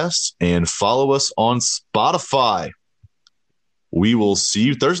Podcasts and follow us on Spotify. We will see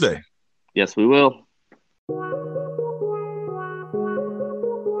you Thursday. Yes, we will.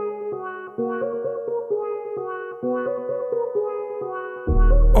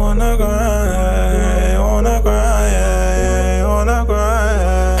 Wanna grind.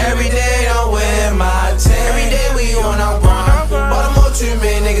 Every day I'm with my team. Every day we on our grind. Baltimore too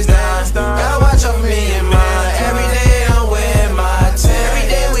many niggas down. Gotta watch out for me and mine. Every day I'm with my team. Every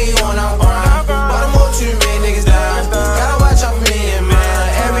day we on our grind. Baltimore too many niggas down. Gotta watch out for me and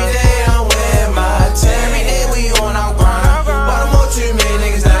mine. Every day I'm with my team. Every day we on our grind. Baltimore too many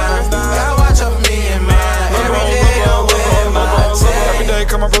niggas down. Gotta watch out for me and mine. Every day I'm with my team. Every day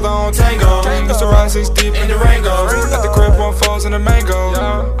come my brother on tango. Used to ride 6 deep in the Rango. At the crib, 1 falls in the mango.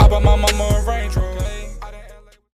 I bought my mama a rain.